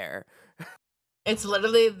don't care. It's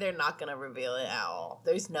literally they're not gonna reveal it at all.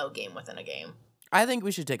 There's no game within a game. I think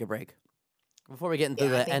we should take a break before we get into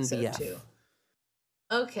the NBF. So too.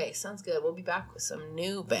 Okay, sounds good. We'll be back with some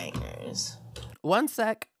new bangers. One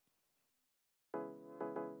sec.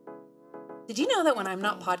 Did you know that when I'm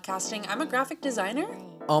not podcasting, I'm a graphic designer?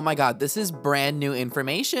 Oh my god, this is brand new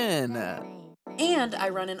information. And I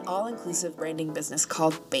run an all-inclusive branding business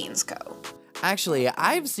called Baines Co. Actually,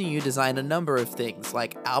 I've seen you design a number of things,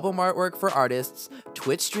 like album artwork for artists,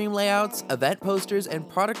 Twitch stream layouts, event posters, and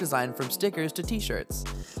product design from stickers to t-shirts.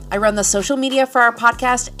 I run the social media for our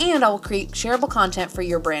podcast, and I will create shareable content for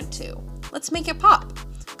your brand too. Let's make it pop.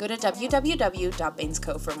 Go to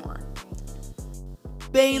www.bainesco for more.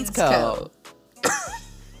 Baines Co.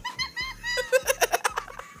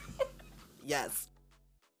 Yes.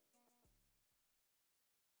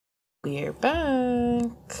 We're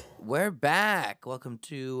back. We're back. Welcome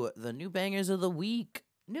to the new bangers of the week.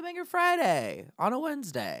 New Banger Friday on a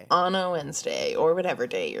Wednesday. On a Wednesday, or whatever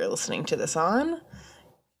day you're listening to this on.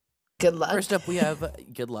 Good luck. First up, we have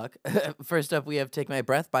good luck. First up, we have "Take My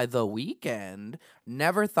Breath" by The Weeknd.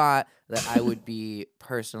 Never thought that I would be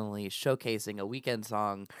personally showcasing a Weeknd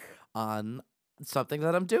song on something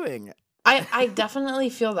that I'm doing. I definitely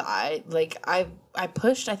feel that I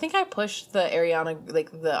pushed the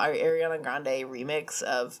Ariana Grande remix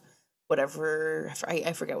of whatever,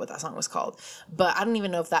 I forget what that song was called, but I don't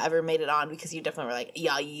even know if that ever made it on because you definitely were like,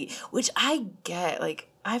 yeah, which I get. Like,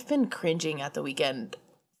 I've been cringing at The Weeknd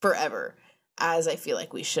forever, as I feel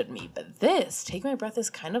like we should be, but this "Take My Breath" is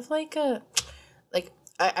kind of like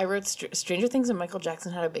I wrote Stranger Things and Michael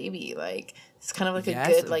Jackson Had a Baby. Like, it's kind of like a good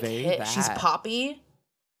hit. That. She's poppy.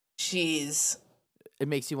 It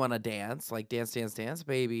makes you want to dance, like dance,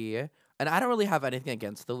 baby. And I don't really have anything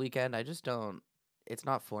against The Weeknd. I just don't. It's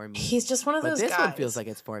not for me. He's just one of those guys. But this one feels like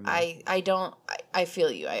it's for me. I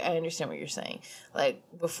feel you. I understand what you're saying. Like,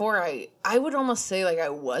 before I would almost say like I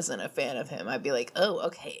wasn't a fan of him. I'd be like, oh,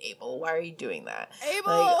 okay, Abel, why are you doing that?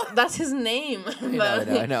 Abel! Like, that's his name.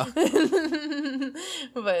 I know.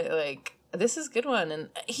 But like, this is a good one. And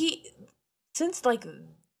since like,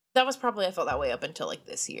 that was probably, I felt that way up until like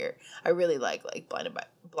this year. I really like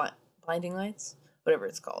Blinding Lights, whatever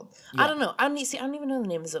it's called. Yeah. I don't know. I don't even know the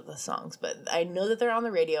names of the songs, but I know that they're on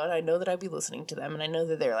the radio, and I know that I'd be listening to them, and I know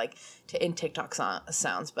that they're like in TikTok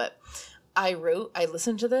sounds. But I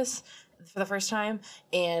listened to this for the first time,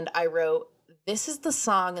 and I wrote, this is the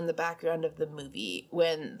song in the background of the movie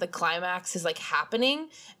when the climax is like happening,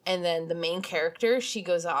 and then the main character, she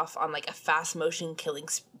goes off on like a fast motion killing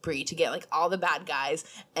spree to get like all the bad guys,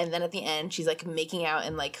 and then at the end she's like making out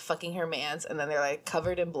and like fucking her mans, and then they're like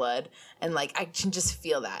covered in blood, and like I can just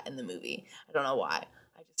feel that in the movie. I don't know why.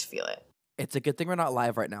 I just feel it. It's a good thing we're not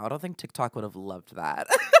live right now. I don't think TikTok would have loved that.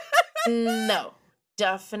 No,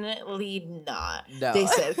 definitely not. No. They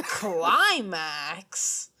said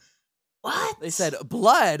climax. What? They said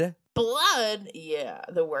blood. Blood? Yeah.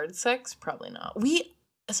 The word sex? Probably not.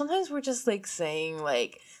 Sometimes we're just like saying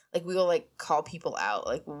like we will like call people out.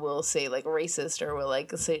 Like we'll say like racist, or we'll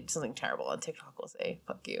like say something terrible on TikTok. We'll say,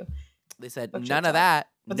 fuck you. They said Fuck none of that.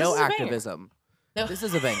 But No activism. No. This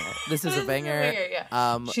is a banger. This is a banger.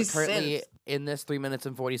 Yeah. She's Currently synth. in this 3 minutes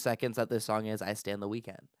and 40 seconds that this song is, I stand The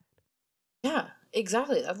Weeknd. Yeah,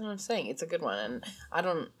 exactly. That's what I'm saying. It's a good one, and I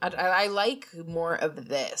like more of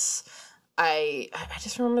this. I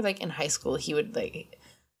just remember like in high school he would like,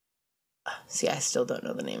 see, I still don't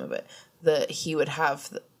know the name of it. He would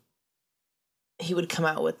come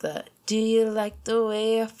out with the, do you like the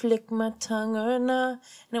way I flick my tongue or not?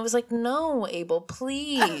 And it was like, no, Abel,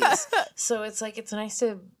 please. So it's like, it's nice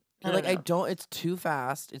to. I don't. It's too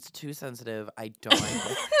fast. It's too sensitive. I don't like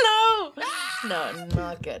it. No,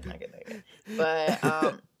 not good.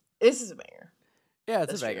 But this is a banger. Yeah,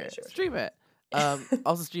 it's a banger. Stream it.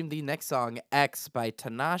 Also stream the next song, X by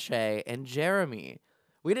Tinashe and Jeremy.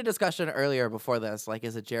 We had a discussion earlier before this, like,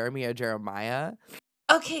 is it Jeremy or Jeremiah?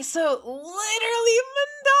 Okay, so literally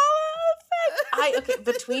Mandela effect. I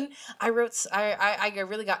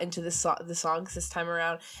really got into the songs this time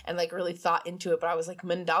around and like really thought into it, but I was like,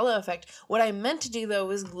 Mandela effect. What I meant to do though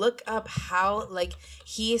was look up how like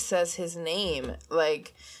he says his name,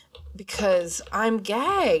 like, because I'm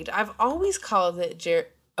gagged. I've always called it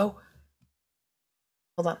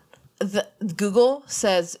hold on. The Google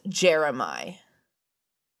says Jeremiah.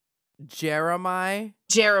 Jeremiah.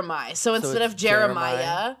 So instead it's of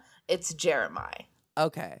Jeremiah, it's Jeremiah.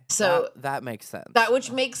 Okay. So that makes sense. That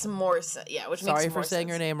which makes more sense. Yeah, which Sorry makes more for saying sense.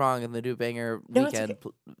 your name wrong in the New Banger No, it's weekend okay.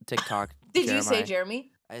 TikTok. Did Jeremiah. you say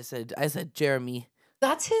Jeremy? I said Jeremy.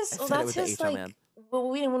 That's his. I Well, said it that's with the his H on like. the end. Well,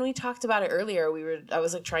 when we talked about it earlier, I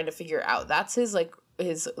was like trying to figure out. That's his like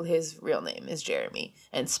his real name is Jeremy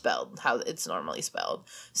and spelled how it's normally spelled.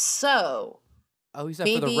 So. Oh, he said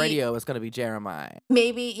for the radio it's gonna be Jeremiah.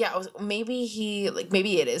 Maybe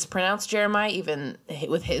maybe it is pronounced Jeremiah even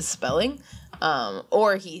with his spelling,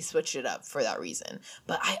 or he switched it up for that reason.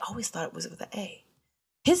 But I always thought it was with an A.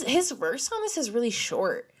 His verse on this is really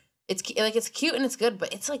short. It's cute and it's good,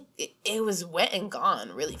 but it's like it was wet and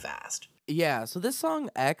gone really fast. Yeah. So this song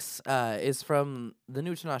X is from the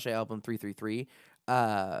new Tinashe album 333,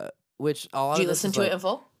 which a lot Did you of this listen is to like, it in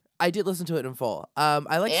full? I did listen to it in full.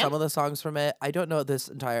 I like And? some of the songs from it. I don't know this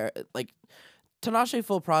entire like Tinashe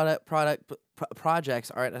full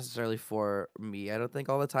projects aren't necessarily for me. I don't think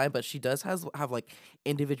all the time, but she does have like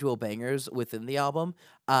individual bangers within the album,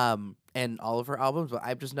 and all of her albums. But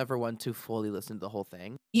I've just never one to fully listen to the whole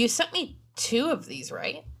thing. You sent me 2 of these,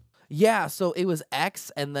 right? Yeah, so it was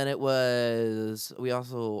X, and then it was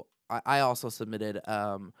I also submitted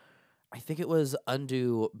I think it was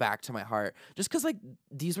Undo Back to My Heart. Just because, like,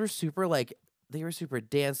 these were super, like, they were super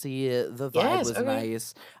dancey. The vibe was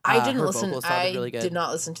nice. I didn't her listen. vocals sounded I really good. did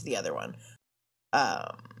not listen to the other one,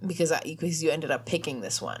 because you ended up picking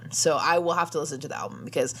this one. So I will have to listen to the album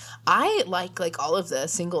because I like all of the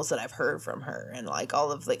singles that I've heard from her and like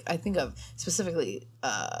all of like I think of specifically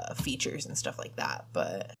features and stuff like that.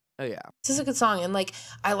 But Oh, yeah. this is a good song, and like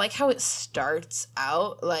I like how it starts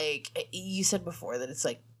out. Like you said before that it's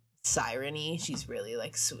like siren-y. She's really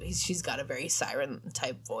like sweet. She's got a very siren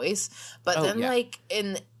type voice, but then yeah. like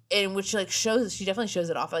in which like shows she definitely shows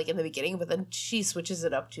it off like in the beginning, but then she switches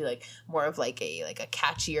it up to like more of like a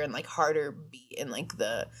catchier and like harder beat and like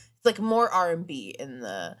it's like more R&B in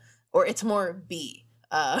the or it's more B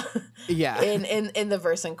Yeah. in the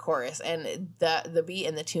verse and chorus, and the beat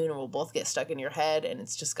and the tune will both get stuck in your head, and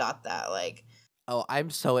it's just got that like Oh, I'm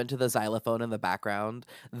so into the xylophone in the background.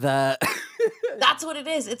 That's what it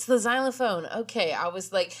is. It's the xylophone. Okay, I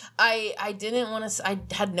was like, I didn't want to. I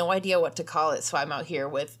had no idea what to call it, so I'm out here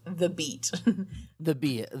with the beat. the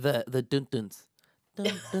beat, the dun duns.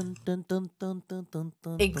 Dun, dun, dun, dun, dun, dun, dun,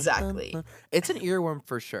 dun, Exactly. dun, dun. It's an earworm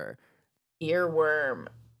for sure. Earworm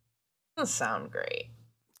doesn't sound great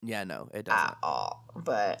Yeah, no, it doesn't. at all.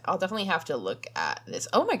 But I'll definitely have to look at this.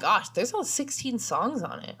 Oh my gosh, there's all 16 songs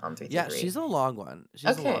on it on 333. Yeah, she's a long one.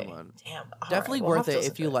 She's a long one. Damn. All Definitely right, we'll worth have to it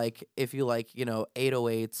listen to it. if you like,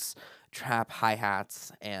 808s, trap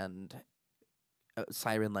hi-hats, and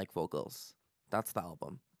siren like vocals. That's the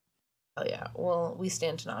album. Oh yeah. Well, we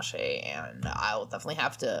stand Tinashe, and I'll definitely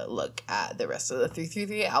have to look at the rest of the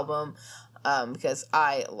 333 album because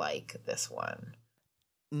I like this one.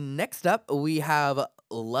 Next up, we have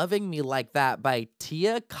Loving Me Like That by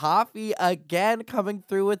Tia Coffee again, coming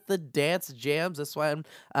through with the dance jams. This one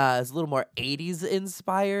is a little more 80s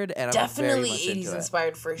inspired, and Definitely I'm very much 80s into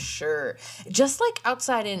inspired for sure. Just like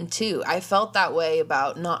Outside In too. I felt that way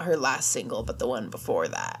about not her last single, but the one before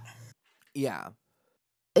that. Yeah.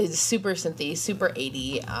 It's super synthy, super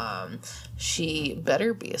 80. She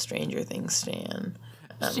better be a Stranger Things stan.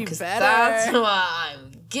 She 'cause better. That's what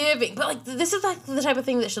I'm giving. But like this is like the type of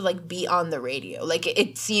thing that should like be on the radio. Like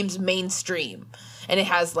it seems mainstream, and it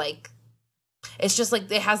has like, it's just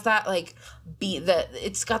like it has that like beat that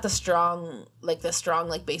it's got the strong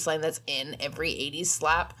bass line that's in every 80s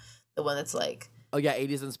slap. The one that's like. Oh yeah,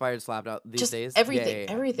 80s inspired slap out these Just days. everything,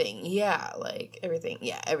 Yeah. everything, yeah, like everything,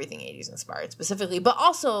 yeah, everything 80s inspired specifically, but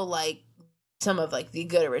also like some of like the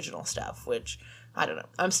good original stuff, which I don't know.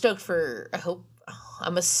 I'm stoked for.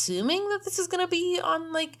 I'm assuming that this is gonna be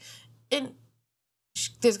on like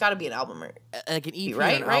there's got to be an album or Like an EP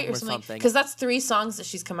right, or an right, album or something. something. Because that's 3 songs that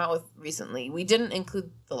she's come out with recently. We didn't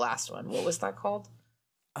include the last one. What was that called?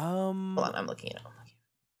 Hold on, I'm looking it up.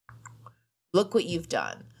 Look What You've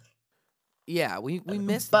Done. Yeah, we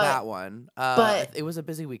missed But- that one. but it was a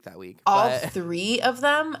busy week that week. All but 3 of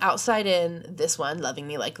them, Outside In, this one, Loving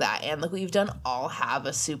Me Like That, and Look What You've Done, all have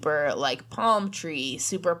a super like palm tree,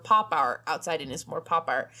 super pop art. Outside In is more pop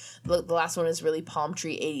art. The last one is really palm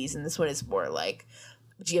tree 80s, and this one is more like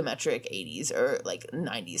geometric 80s or like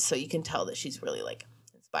 90s. So you can tell that she's really like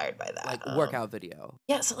inspired by that. like workout video.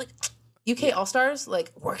 Yeah, so like UK All Stars,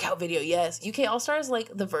 like workout video, yes. UK All Stars, like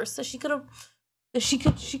the verse that she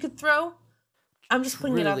could throw. I'm just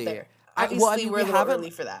putting it out Truly. there. I Obviously, mean, we're we a little haven't- early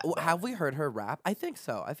for that. Well, but- have we heard her rap? I think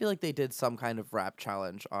so. I feel like they did some kind of rap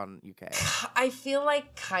challenge on UK. I feel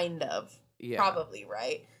like kind of. Yeah. Probably,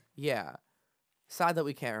 right? Yeah. Sad that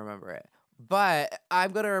we can't remember it. But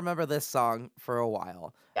I'm gonna remember this song for a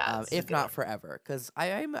while, Yeah, it's a if good not one. forever, because I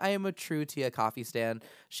am a true Tia Coffee stan.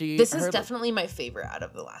 This is definitely my favorite out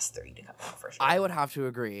of the last 3 to come out for sure. I would have to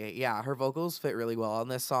agree. Yeah, her vocals fit really well on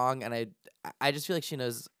this song, and I just feel like she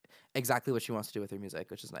knows exactly what she wants to do with her music,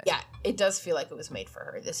 which is nice. Yeah, it does feel like it was made for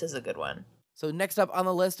her. This is a good one. So next up on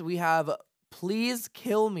the list we have "Please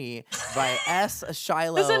Kill Me" by S.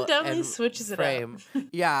 Shiloh This one definitely and switches it Frame. up.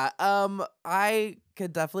 Yeah, I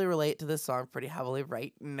could definitely relate to this song pretty heavily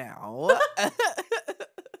right now.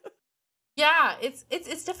 Yeah, it's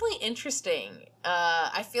definitely interesting.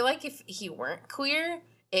 I feel like if he weren't queer,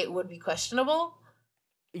 it would be questionable.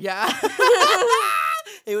 Yeah.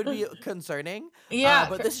 It would be concerning. Yeah,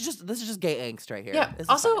 but this is just gay angst right here. Yeah. This is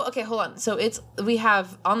Also, fine. okay, hold on. So we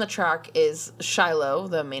have on the track is Shiloh,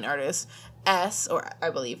 the main artist, S, or I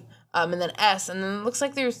believe, and then S, and then it looks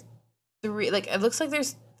like there's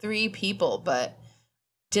 3 people, but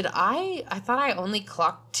I thought I only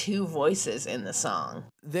clocked 2 voices in the song.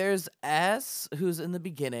 There's S, who's in the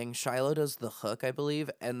beginning. Shiloh does the hook, I believe,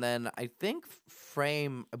 and then I think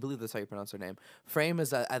Frame. I believe that's how you pronounce her name. Frame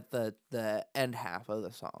is at the end half of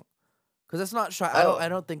the song, because that's not Oh. I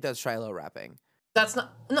don't think that's Shiloh rapping. That's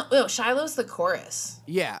not no. Shiloh's the chorus.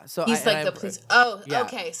 Yeah, so He's like the police. Oh, yeah,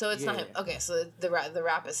 okay. So it's not yeah, him. Okay, so the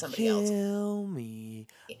rap is somebody else. Kill me,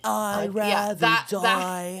 I'd Yeah, rather that-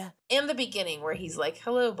 die. In the beginning, where he's like,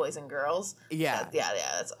 "Hello, boys and girls." Yeah. Yeah.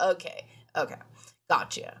 That's okay. Okay,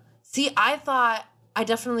 gotcha. See, I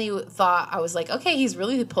definitely thought I was like, okay, he's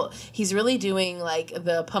really doing like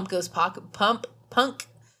the punk goes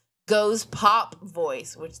pop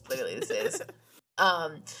voice, which literally this is.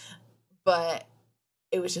 But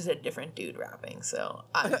it was just a different dude rapping, so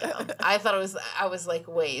I'm down. I was like,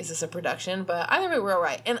 wait, is this a production? But either way, we're all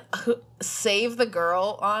right. And save the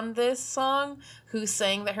girl on this song who's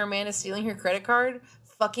saying that her man is stealing her credit card.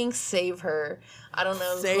 Fucking save her. I don't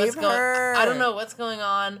know Save her. I don't know what's going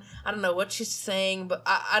on. I don't know what she's saying, but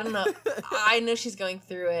I don't know. I know she's going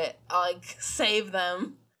through it. I'll, like, save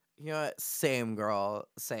them. You know what? Same, girl.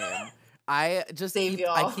 Same. I just Save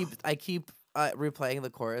y'all. I keep replaying the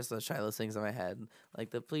chorus that Shiloh sings in my head,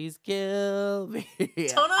 like the "Please kill me."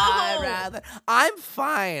 Don't know. I'm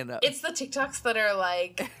fine. It's the TikToks that are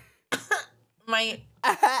like, my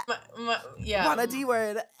yeah. Want a D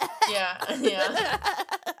word. Yeah.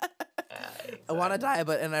 I want to die,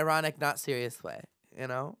 but in an ironic, not serious way. You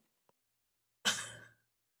know.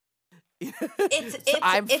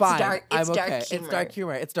 I'm it's fine. dark. It's I'm dark okay. humor. It's dark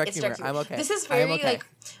humor. It's dark humor. I'm okay. This is I am very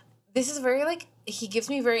okay. like he gives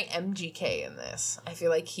me very MGK in this. I feel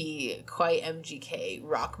like he quite MGK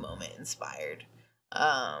rock moment inspired.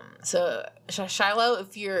 So Shiloh,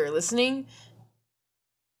 if you're listening,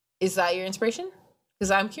 is that your inspiration?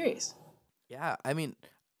 Because I'm curious. Yeah, I mean,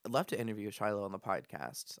 I'd love to interview Shiloh on the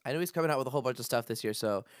podcast. I know he's coming out with a whole bunch of stuff this year,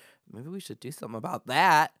 so maybe we should do something about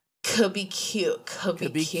that. Could be cute. Could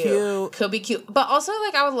be cute. cute. Could be cute. But also,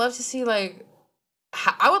 like, I would love to see, like,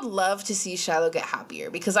 I would love to see Shiloh get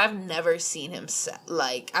happier, because I've never seen him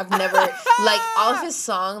I've never like all of his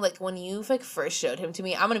song. Like, when you like first showed him to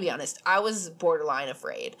me, I'm gonna be honest, I was borderline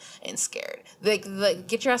afraid and scared. Like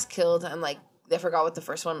Get Your Ass Killed and like I forgot what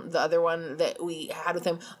the other one that we had with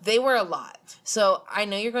him. They were a lot. So I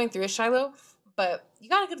know you're going through a Shiloh, but you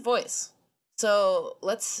got a good voice. So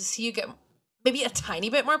let's see you get maybe a tiny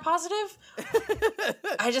bit more positive.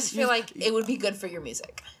 I just feel like it would be good for your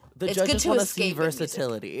music. The It's good judges to want to see escape in music.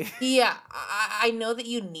 versatility. Yeah, I know that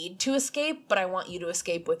you need to escape, but I want you to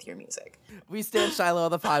escape with your music. We stand Shiloh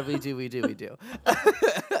on the pod. We do.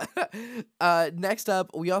 Next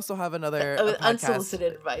up, we also have another podcast.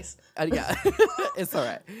 Unsolicited advice. Yeah, it's all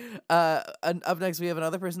right. And up next, we have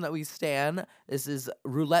another person that we stan. This is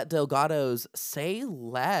Roulette Delgado's "Say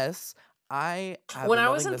Less." When I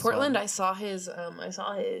was in Portland, I saw his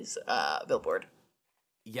billboard.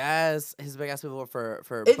 Yes, his big ass billboard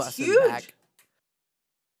for It's Bustin' huge. Back.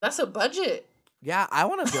 That's a budget. Yeah, I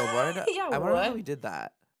want a billboard. Yeah, I wonder how what? we did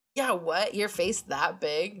that. Yeah, what? Your face that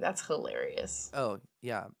big? That's hilarious. Oh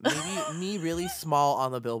yeah, maybe me really small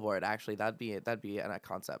on the billboard. Actually, that'd be a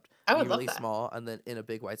concept. I would Me love really that. small and then in a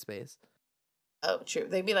big white space. Oh, true.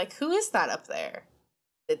 They'd be like, "Who is that up there?"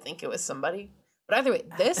 They'd think it was somebody. But either way,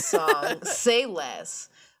 this song, "Say Less,"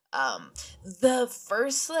 the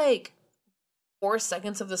first like 4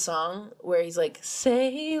 seconds of the song where he's like,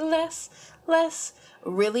 "Say less, less,"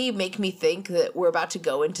 really make me think that we're about to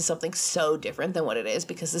go into something so different than what it is,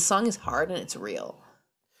 because this song is hard and it's real.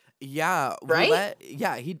 Yeah, Right? Roulette,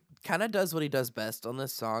 yeah, he kind of does what he does best on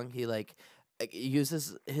this song. He like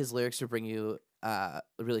uses his lyrics to bring you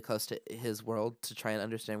really close to his world to try and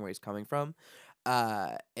understand where he's coming from.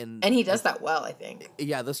 And he does that well, I think.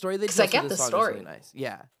 Yeah, the story they 'Cause I tell get the the song story. is really nice.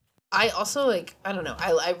 Yeah. I also like, I don't know,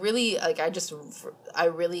 I really like, I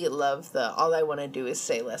really love the all I want to do is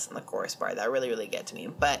say less in the chorus part. That really get to me.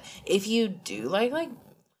 But if you do like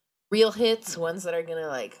real hits, ones that are gonna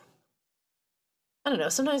like, I don't know,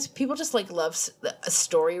 sometimes people just like love a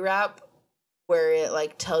story rap where it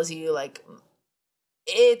like tells you like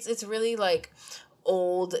it's really like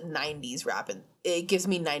old 90s rap, and it gives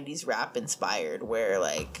me 90s rap inspired, where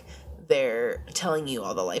like they're telling you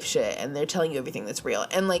all the life shit and they're telling you everything that's real,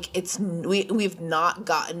 and like we've not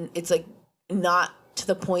gotten, it's like not to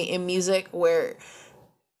the point in music where,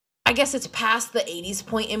 I guess it's past the 80s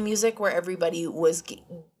point in music where everybody was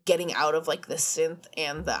getting out of like the synth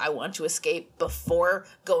and the I want to escape before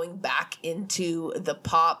going back into the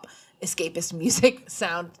pop escapist music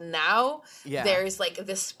sound. Now there's like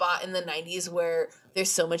this spot in the 90s where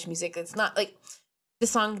there's so much music that's not like this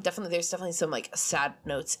song. Definitely there's definitely some like sad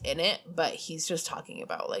notes in it, but he's just talking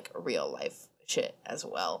about like real life shit as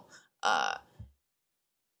well.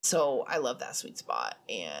 So I love that sweet spot,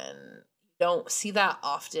 and you don't see that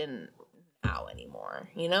often now anymore,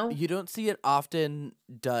 you know? You don't see it often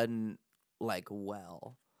done like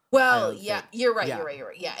well. Well, yeah, you're right.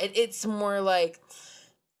 Yeah, it's more like,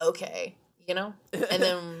 okay, you know? And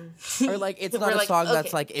then or like it's not a like, song okay.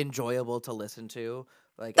 that's like enjoyable to listen to.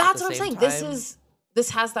 Like that's at the what I'm saying. same time. This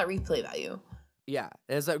has that replay value. Yeah,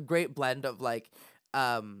 there's a great blend of like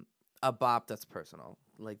a bop that's personal,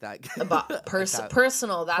 like that.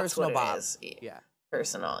 Personal. That's personal what bop. it is. Yeah.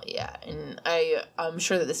 Personal, yeah. And I'm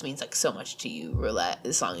sure that this means like so much to you, Roulette,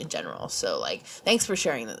 the song in general. So like, thanks for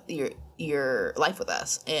sharing your life with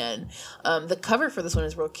us. And the cover for this one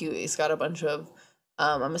is real cute. It's got a bunch of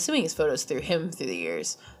I'm assuming it's photos through him through the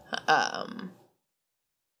years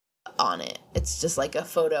on it. It's just like a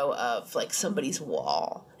photo of like somebody's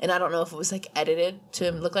wall, and I don't know if it was like edited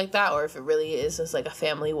to look like that or if it really is just like a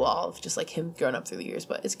family wall of just like him growing up through the years.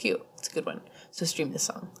 But it's cute. It's a good one. So stream this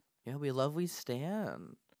song. Yeah, we love We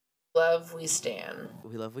Stan. Love We Stan.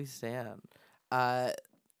 We love We Stan. I'm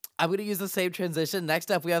gonna use the same transition.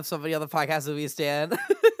 Next up, we have somebody on the podcast that we stan.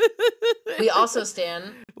 We also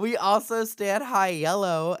stan. We also stan High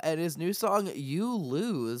Yellow and his new song "You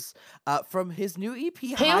Lose" from his new EP.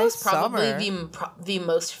 Yellow's Summer. probably the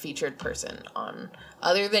most featured person on,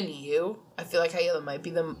 other than you. I feel like High Yellow might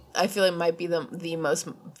be the most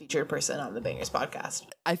featured person on the Bangers podcast.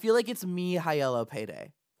 I feel like it's me, High Yellow,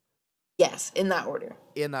 Payday. Yes, in that order.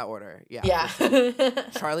 Yeah. Yeah. Sure.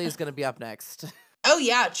 Charlie is gonna be up next. Oh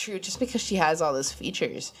yeah, true. Just because she has all those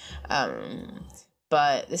features.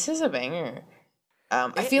 But this is a banger.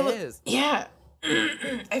 I feel it is. Yeah.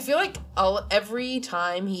 I feel like every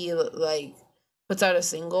time he like puts out a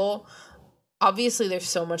single, obviously there's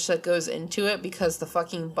so much that goes into it because the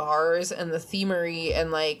fucking bars and the themery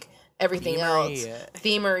and like everything else.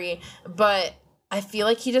 Themery. But I feel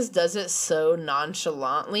like he just does it so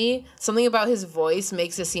nonchalantly. Something about his voice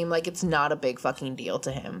makes it seem like it's not a big fucking deal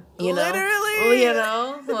to him. You know? Literally. You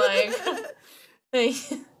know? Like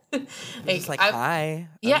It's like, hi,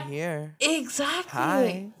 I'm here. Exactly.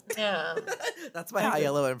 Hi. Yeah. That's my High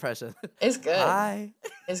Yellow impression. It's good. Hi.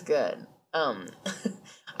 It's good. I'm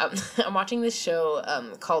watching this show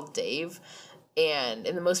called Dave, and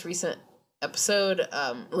in the most recent episode,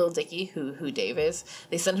 Lil Dicky, who Dave is,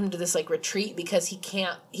 they sent him to this like retreat because he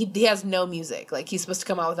has no music. Like he's supposed to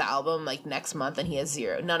come out with an album like next month and he has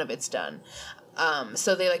zero. None of it's done.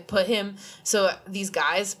 So they like these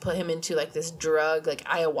guys put him into like this drug, like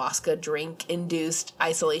ayahuasca drink induced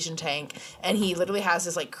isolation tank. And he literally has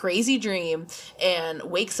this like crazy dream and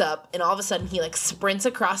wakes up and all of a sudden he like sprints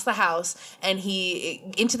across the house and he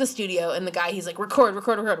into the studio, and the guy, he's like, record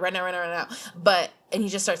right now. And he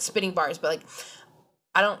just starts spitting bars. But like,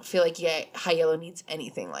 I don't feel like High Yellow needs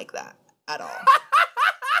anything like that at all.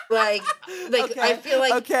 Like okay. I feel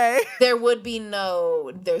like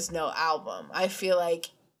there's no album. I feel like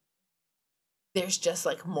there's just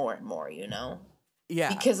like more and more, you know?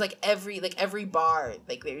 Yeah. Because like every bar,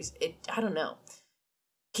 like there's it. I don't know.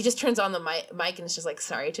 He just turns on the mic and it's just like,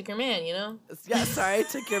 sorry, I took your man, you know? Yeah, sorry, I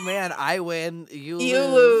took your man. I win. You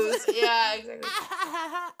lose. Yeah, exactly.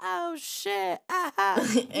 Oh shit.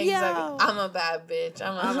 Exactly. Yo. I'm a bad bitch.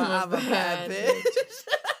 I'm a bad bitch.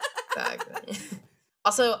 Exactly.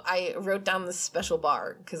 Also, I wrote down this special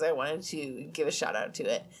bar because I wanted to give a shout out to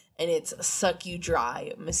it, and it's "Suck You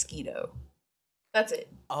Dry" Mosquito. That's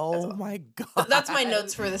it. Oh my god. That's my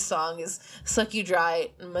notes for this song is "Suck You Dry"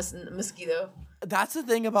 Mosquito. That's the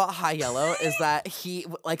thing about High Yellow is that he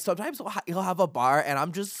like sometimes he'll have a bar and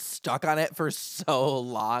I'm just stuck on it for so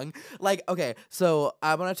long. Like, okay, so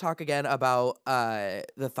I'm gonna talk again about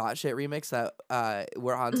the Thought Shit remix that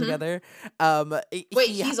we're on Mhm. together. Wait,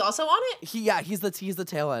 he's also on it? He's the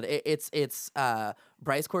tail end. It's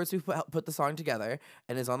Bryce Courts who put the song together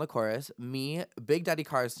and is on the chorus. Me, Big Daddy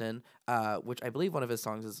Carson, which I believe one of his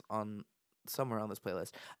songs is on somewhere on this playlist,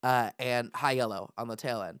 and High Yellow on the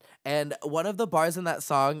tail end. And one of the bars in that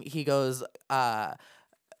song, he goes,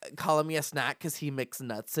 calling me a snack because he mixed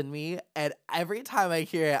nuts in me. And every time I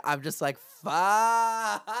hear it, I'm just like,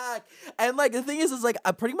 fuck. And like the thing is like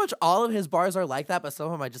pretty much all of his bars are like that, but some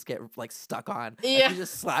of them I just get like stuck on. Yeah. Like, he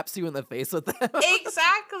just slaps you in the face with them.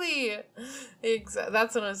 Exactly.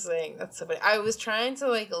 That's what I'm saying. That's so funny. I was trying to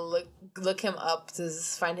like look him up to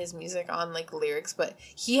find his music on like lyrics, but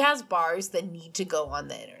he has bars that need to go on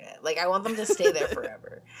the internet. Like I want them to stay there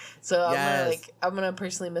forever. So I'm gonna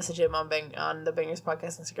personally message him on the Bangers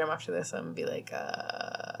Podcast Instagram after this and be like,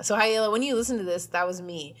 so High Yellow, when you listen to this, that was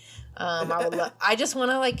me. I just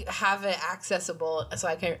want to like have it accessible so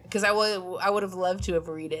I can, because I would have loved to have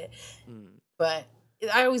read it, but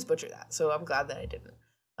I always butcher that, so I'm glad that I didn't.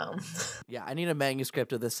 Yeah, I need a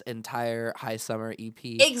manuscript of this entire High Summer EP.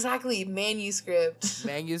 Exactly, manuscript.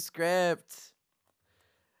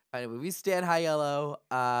 Anyway, we stand High Yellow.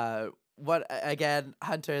 What again,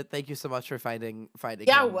 Hunter? Thank you so much for finding.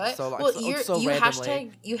 Yeah, him what? So long, well, so you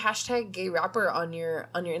randomly. hashtag gay rapper on your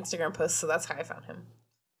Instagram post, so that's how I found him.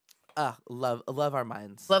 Love our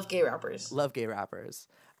minds. Love gay rappers. Love gay rappers.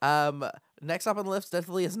 Next up on the list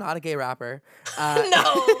definitely is not a gay rapper.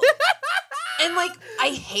 No. And like I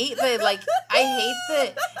hate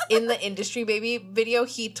that in the Industry Baby video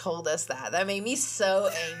he told us that made me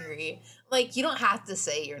so angry. Like, you don't have to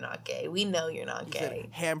say you're not gay. We know you're not gay.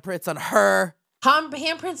 Handprints on her.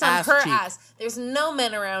 Handprints on ass her cheek. ass. There's no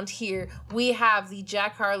men around here. We have the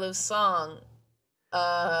Jack Harlow song,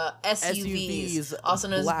 SUVs, also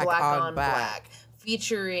known as Black on Black,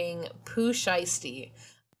 featuring Pooh Shiesty.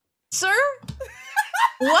 Sir?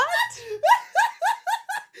 What?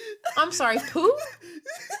 I'm sorry, Pooh?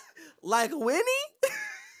 Like Winnie?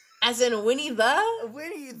 As in Winnie the?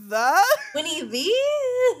 Winnie the? Winnie the?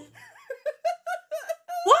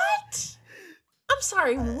 What? I'm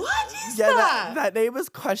sorry, what is that? That name is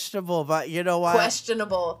questionable, but you know what?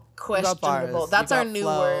 Questionable. That's our new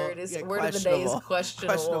word. Word of the day is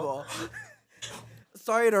questionable.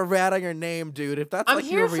 Sorry to rat on your name, dude. If that's I'm like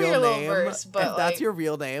here your for real your little name, verse, but if that's your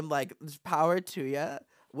real name, like power to you.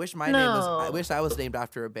 Wish my name was. I wish I was named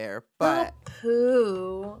after a bear, but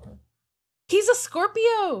Pooh. He's a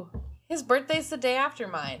Scorpio. His birthday's the day after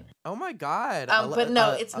mine. Oh my god. But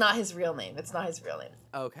no, it's not his real name. It's not his real name.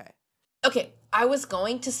 Okay, I was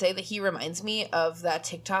going to say that he reminds me of that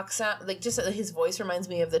TikTok sound, like just his voice reminds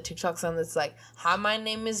me of the TikTok sound that's like, "Hi, my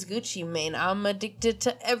name is Gucci Mane. I'm addicted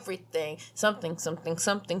to everything. Something, something,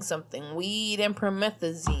 something, something. Weed and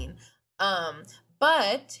promethazine."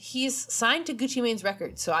 But he's signed to Gucci Mane's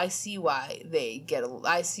record, so I see why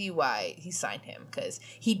I see why he signed him, because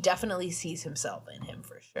he definitely sees himself in him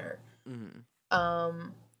for sure. Mm-hmm.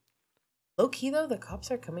 Low key though, the cops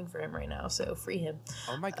are coming for him right now, so free him.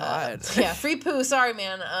 Oh my god. Yeah, free Pooh. Sorry,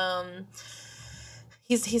 man.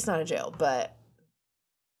 He's not in jail, but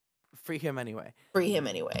free him anyway.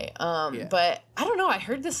 Yeah. But I don't know. I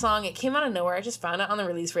heard this song. It came out of nowhere. I just found it on the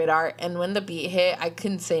release radar, and when the beat hit, I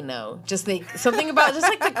couldn't say no. Just like something about just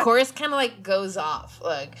like the chorus kind of like goes off.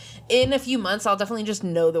 Like in a few months, I'll definitely just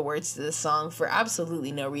know the words to this song for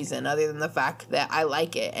absolutely no reason other than the fact that I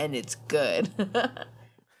like it and it's good.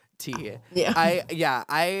 Yeah.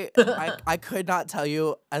 I could not tell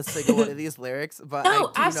you a single one of these lyrics, but I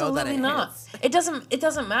do absolutely know that not. hits. It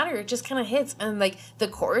doesn't matter. It just kind of hits, and like the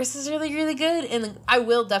chorus is really really good, and I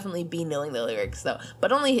will definitely be knowing the lyrics though,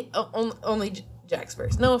 but only Jack's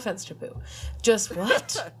verse. No offense to Pooh. Just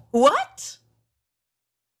what? What?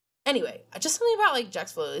 Anyway, just something about like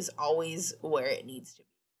Jack's flow is always where it needs to be.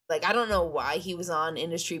 Like I don't know why he was on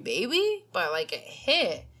Industry Baby, but like it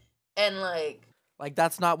hit, and like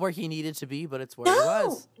that's not where he needed to be, but it's where he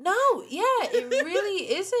was. No, yeah, it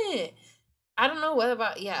really isn't. I don't know what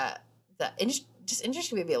about just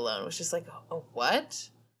Industry Baby alone was just like a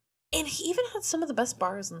what? And he even had some of the best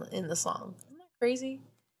bars in the song. Isn't that crazy?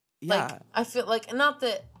 Yeah. Like I feel like not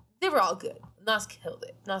that they were all good. Nas killed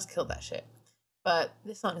it. Nas killed that shit. But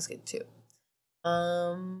this song is good too.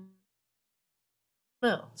 No,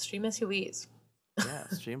 stream SUVs. Yeah,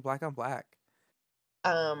 stream Black on Black.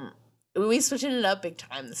 We switching it up big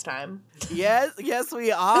time this time. Yes,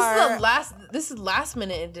 we are. This is last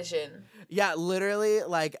minute edition. Yeah, literally,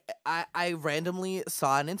 like, I randomly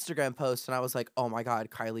saw an Instagram post and I was like, oh my god,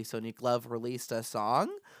 Kylie Sonique Love released a song,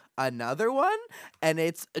 another one, and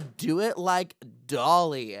it's Do It Like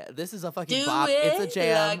Dolly. This is a fucking bop. It's a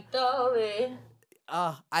jam. Like Dolly.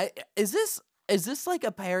 Is this like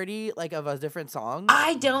a parody, like, of a different song?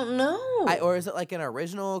 I don't know. Or is it like an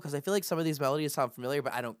original? Because I feel like some of these melodies sound familiar,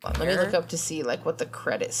 but I don't care. Let me look up to see like what the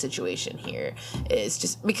credit situation here is.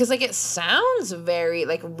 Just because like it sounds very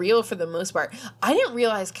like real for the most part. I didn't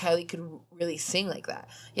realize Kylie could really sing like that.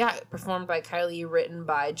 Yeah, performed by Kylie, written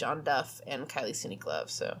by John Duff and Kylie Sonique Love.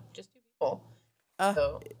 So just two people.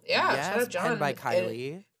 So yeah, yes, shout out John. penned by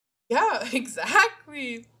Kylie. Yeah,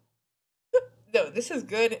 exactly. No, this is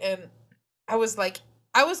good, and I was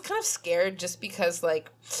kind of scared just because like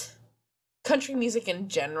country music in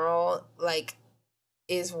general like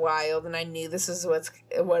is wild, and I knew this is what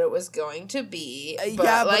it was going to be.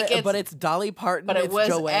 But, but it's Dolly Parton. But it's was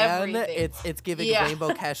Joanne. everything. It's giving Rainbow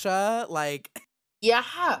Kesha. Like, yeah,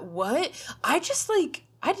 what? I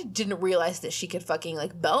didn't realize that she could fucking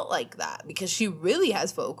like belt like that, because she really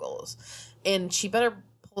has vocals, and she better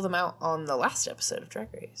pull them out on the last episode of Drag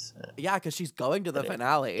Race. Yeah, because she's going to the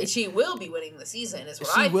finale. She will be winning the season, is what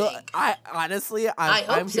she I will. think.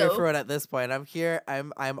 I'm here so. for it at this point. I'm here.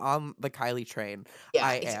 I'm on the Kylie train. Yeah,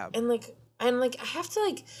 I am. And I have to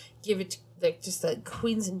like give it to like just the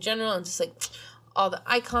queens in general, and just like all the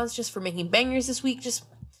icons just for making bangers this week. Just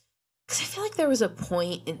because I feel like there was a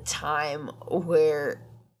point in time where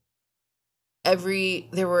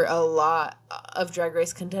there were a lot of Drag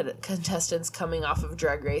Race contestants coming off of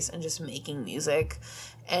Drag Race and just making music,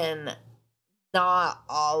 and not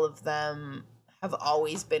all of them have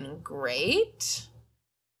always been great.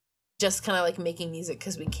 Just kind of like making music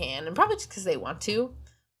because we can, and probably just because they want to.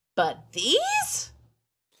 But these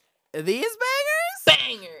bangers.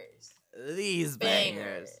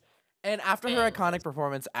 And after her iconic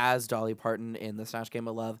performance as Dolly Parton in the Snatch Game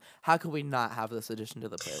of Love, how could we not have this addition to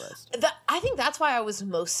the playlist? I think that's why I was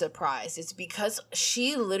most surprised. It's because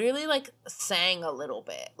she literally like sang a little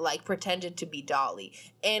bit, like pretended to be Dolly,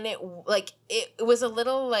 and it was a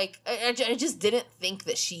little like I just didn't think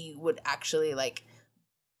that she would actually like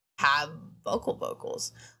have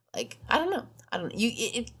vocals. Like I don't know.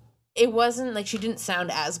 It wasn't like she didn't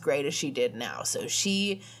sound as great as she did now. So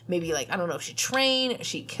she maybe like, I don't know if she trained,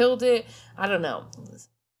 she killed it. I don't know.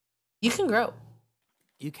 You can grow.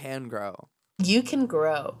 You can grow. You can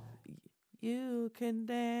grow. You can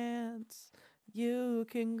dance. You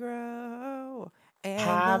can grow. And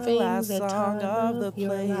Having the last the song time of the of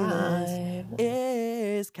your playlist life.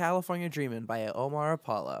 is California Dreamin' by Omar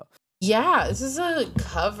Apollo. Yeah, this is a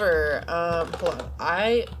cover. Hold on.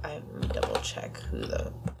 I let me double check who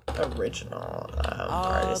the original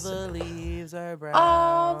artist is. All the leaves are brown.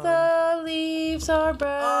 All the leaves are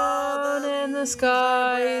brown, and the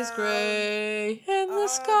sky is gray, and the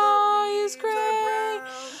sky is gray.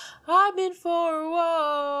 I've been for a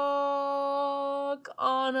walk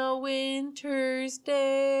on a winter's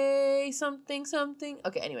day. Something.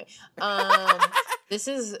 Okay, anyway. This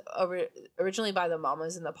is originally by the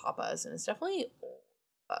Mamas and the Papas, and it's definitely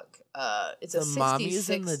it's the a 66. mommies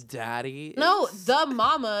and the daddies. No, the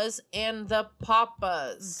Mamas and the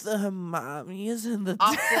Papas. The mommies and the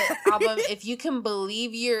Off the album, If You Can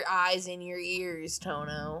Believe Your Eyes and Your Ears,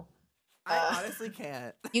 Tono. I honestly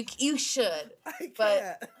can't. You should. I can't.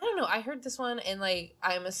 But I don't know. I heard this one, and like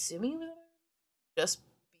I'm assuming just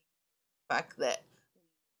the fact that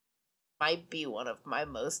might be one of my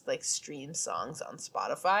most like streamed songs on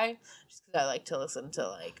Spotify, just because I like to listen to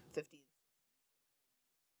like 50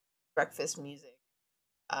 breakfast music.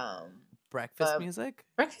 Breakfast music?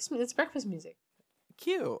 It's breakfast music.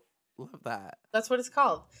 Cute. Love that. That's what it's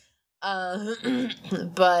called.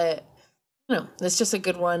 But no, it's just a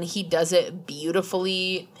good one. He does it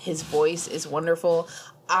beautifully. His voice is wonderful.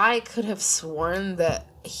 I could have sworn that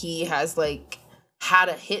he has like had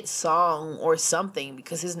a hit song or something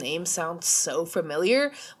because his name sounds so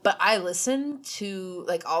familiar, but I listened to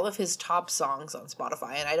like all of his top songs on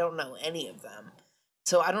Spotify and I don't know any of them.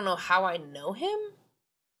 So I don't know how I know him,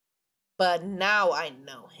 but now I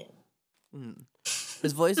know him.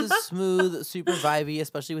 His voice is smooth, super vibey,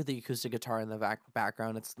 especially with the acoustic guitar in the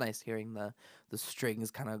background. It's nice hearing the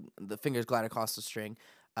strings kind of, the fingers glide across the string.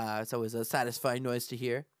 It's always a satisfying noise to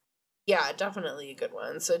hear. Yeah, definitely a good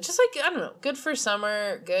one. So just like, I don't know, good for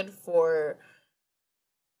summer, good for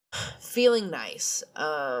feeling nice.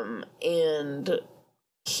 And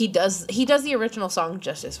he does the original song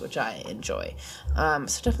justice, which I enjoy.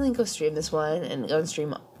 So definitely go stream this one and go and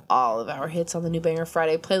stream all of our hits on the New Banger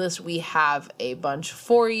Friday playlist. We have a bunch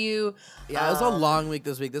for you. Yeah, it was a long week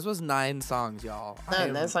this week. This was 9 songs, y'all.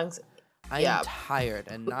 9 songs. I am tired,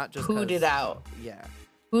 and not just pooed it out. Yeah.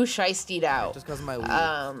 Who shiestied out. Just because of my week.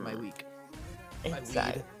 My week.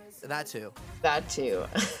 Exactly. That too. That too.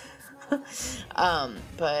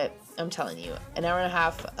 But I'm telling you, an hour and a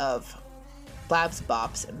half of blabs,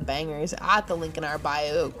 bops, and bangers at the link in our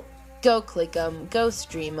bio. Go click them. Go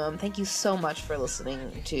stream them. Thank you so much for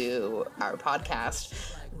listening to our podcast,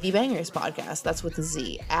 The Bangers Podcast. That's with a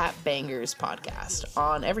Z, at Bangers Podcast,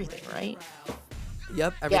 on everything, right?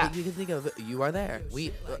 Yep, everything you can think of, you are there.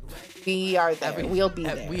 We are there. We'll be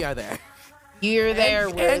there. We are there. You're there.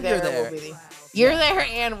 We're there. You're there. We'll be there. You're there,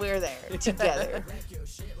 and we're there together.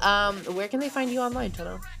 Where can they find you online,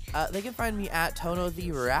 Tono? They can find me at Tono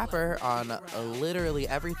the Rapper on literally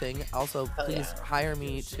everything. Also, please hire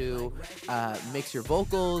me to mix your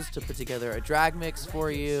vocals, to put together a drag mix for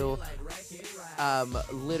you.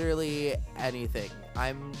 Literally anything.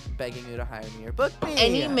 I'm begging you to hire me or book me.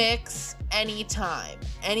 Any mix, anytime.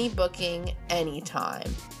 Any booking,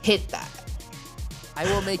 anytime. Hit that. I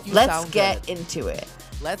will make you sound good. Let's get into it.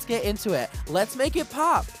 Let's get into it. Let's make it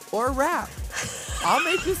pop or rap. I'll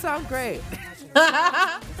make you sound great.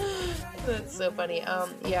 That's so funny.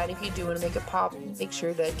 Yeah, and if you do want to make it pop, make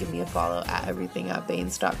sure to give me a follow at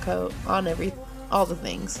everything@banes.co on all the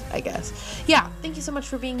things, I guess. Yeah, thank you so much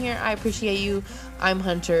for being here. I appreciate you. I'm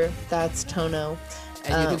Hunter. That's Tono.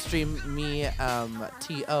 And you can stream me,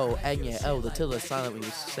 T-O-N-Y-O, the tilde is silent when you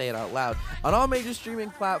say it out loud, on all major streaming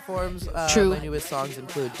platforms. True. My newest songs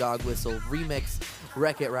include Dog Whistle Remix,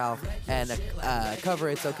 Wreck-It Ralph, and cover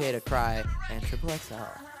It's Okay to Cry, and Triple XL.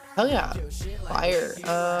 Hell yeah. Fire.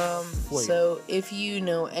 So if you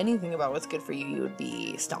know anything about what's good for you, you would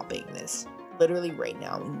be stopping this literally right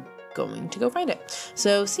now and going to go find it.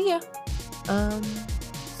 So see ya.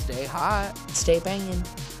 Stay hot. Stay banging.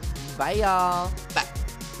 Bye, y'all. Bye.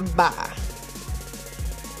 Bye.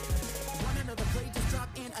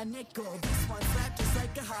 A nickel, this one slap just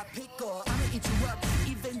like a hot pickle. I'ma eat you up,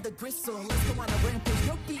 even the gristle. Let's go on a rampage,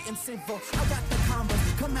 no beating civil. I got the combo,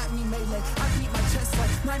 come at me melee. I beat my chest like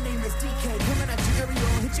my name is DK. Coming at you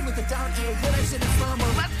aerial, hit you with the down A. Yeah, that shit is slow-mo.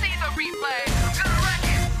 Let's see the replay. Gonna wreck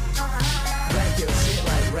it. Wreck your shit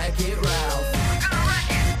like Wreck-It Ralph. Gonna wreck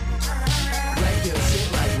it. Wreck your shit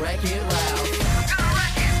like Wreck-It Ralph. Gonna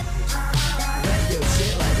wreck it. Wreck your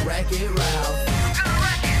shit like Wreck-It Ralph.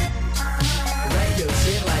 Your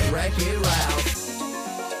shit like Wreck-It Ralph.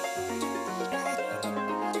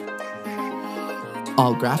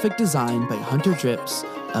 All graphic design by Hunter Drips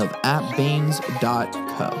of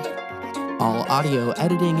appbanes.co. All audio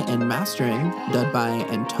editing and mastering done by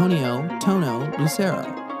Antonio Tono Lucero.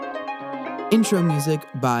 Intro music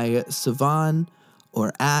by Savan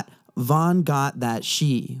or at Von Got That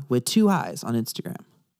She with 2 eyes on Instagram.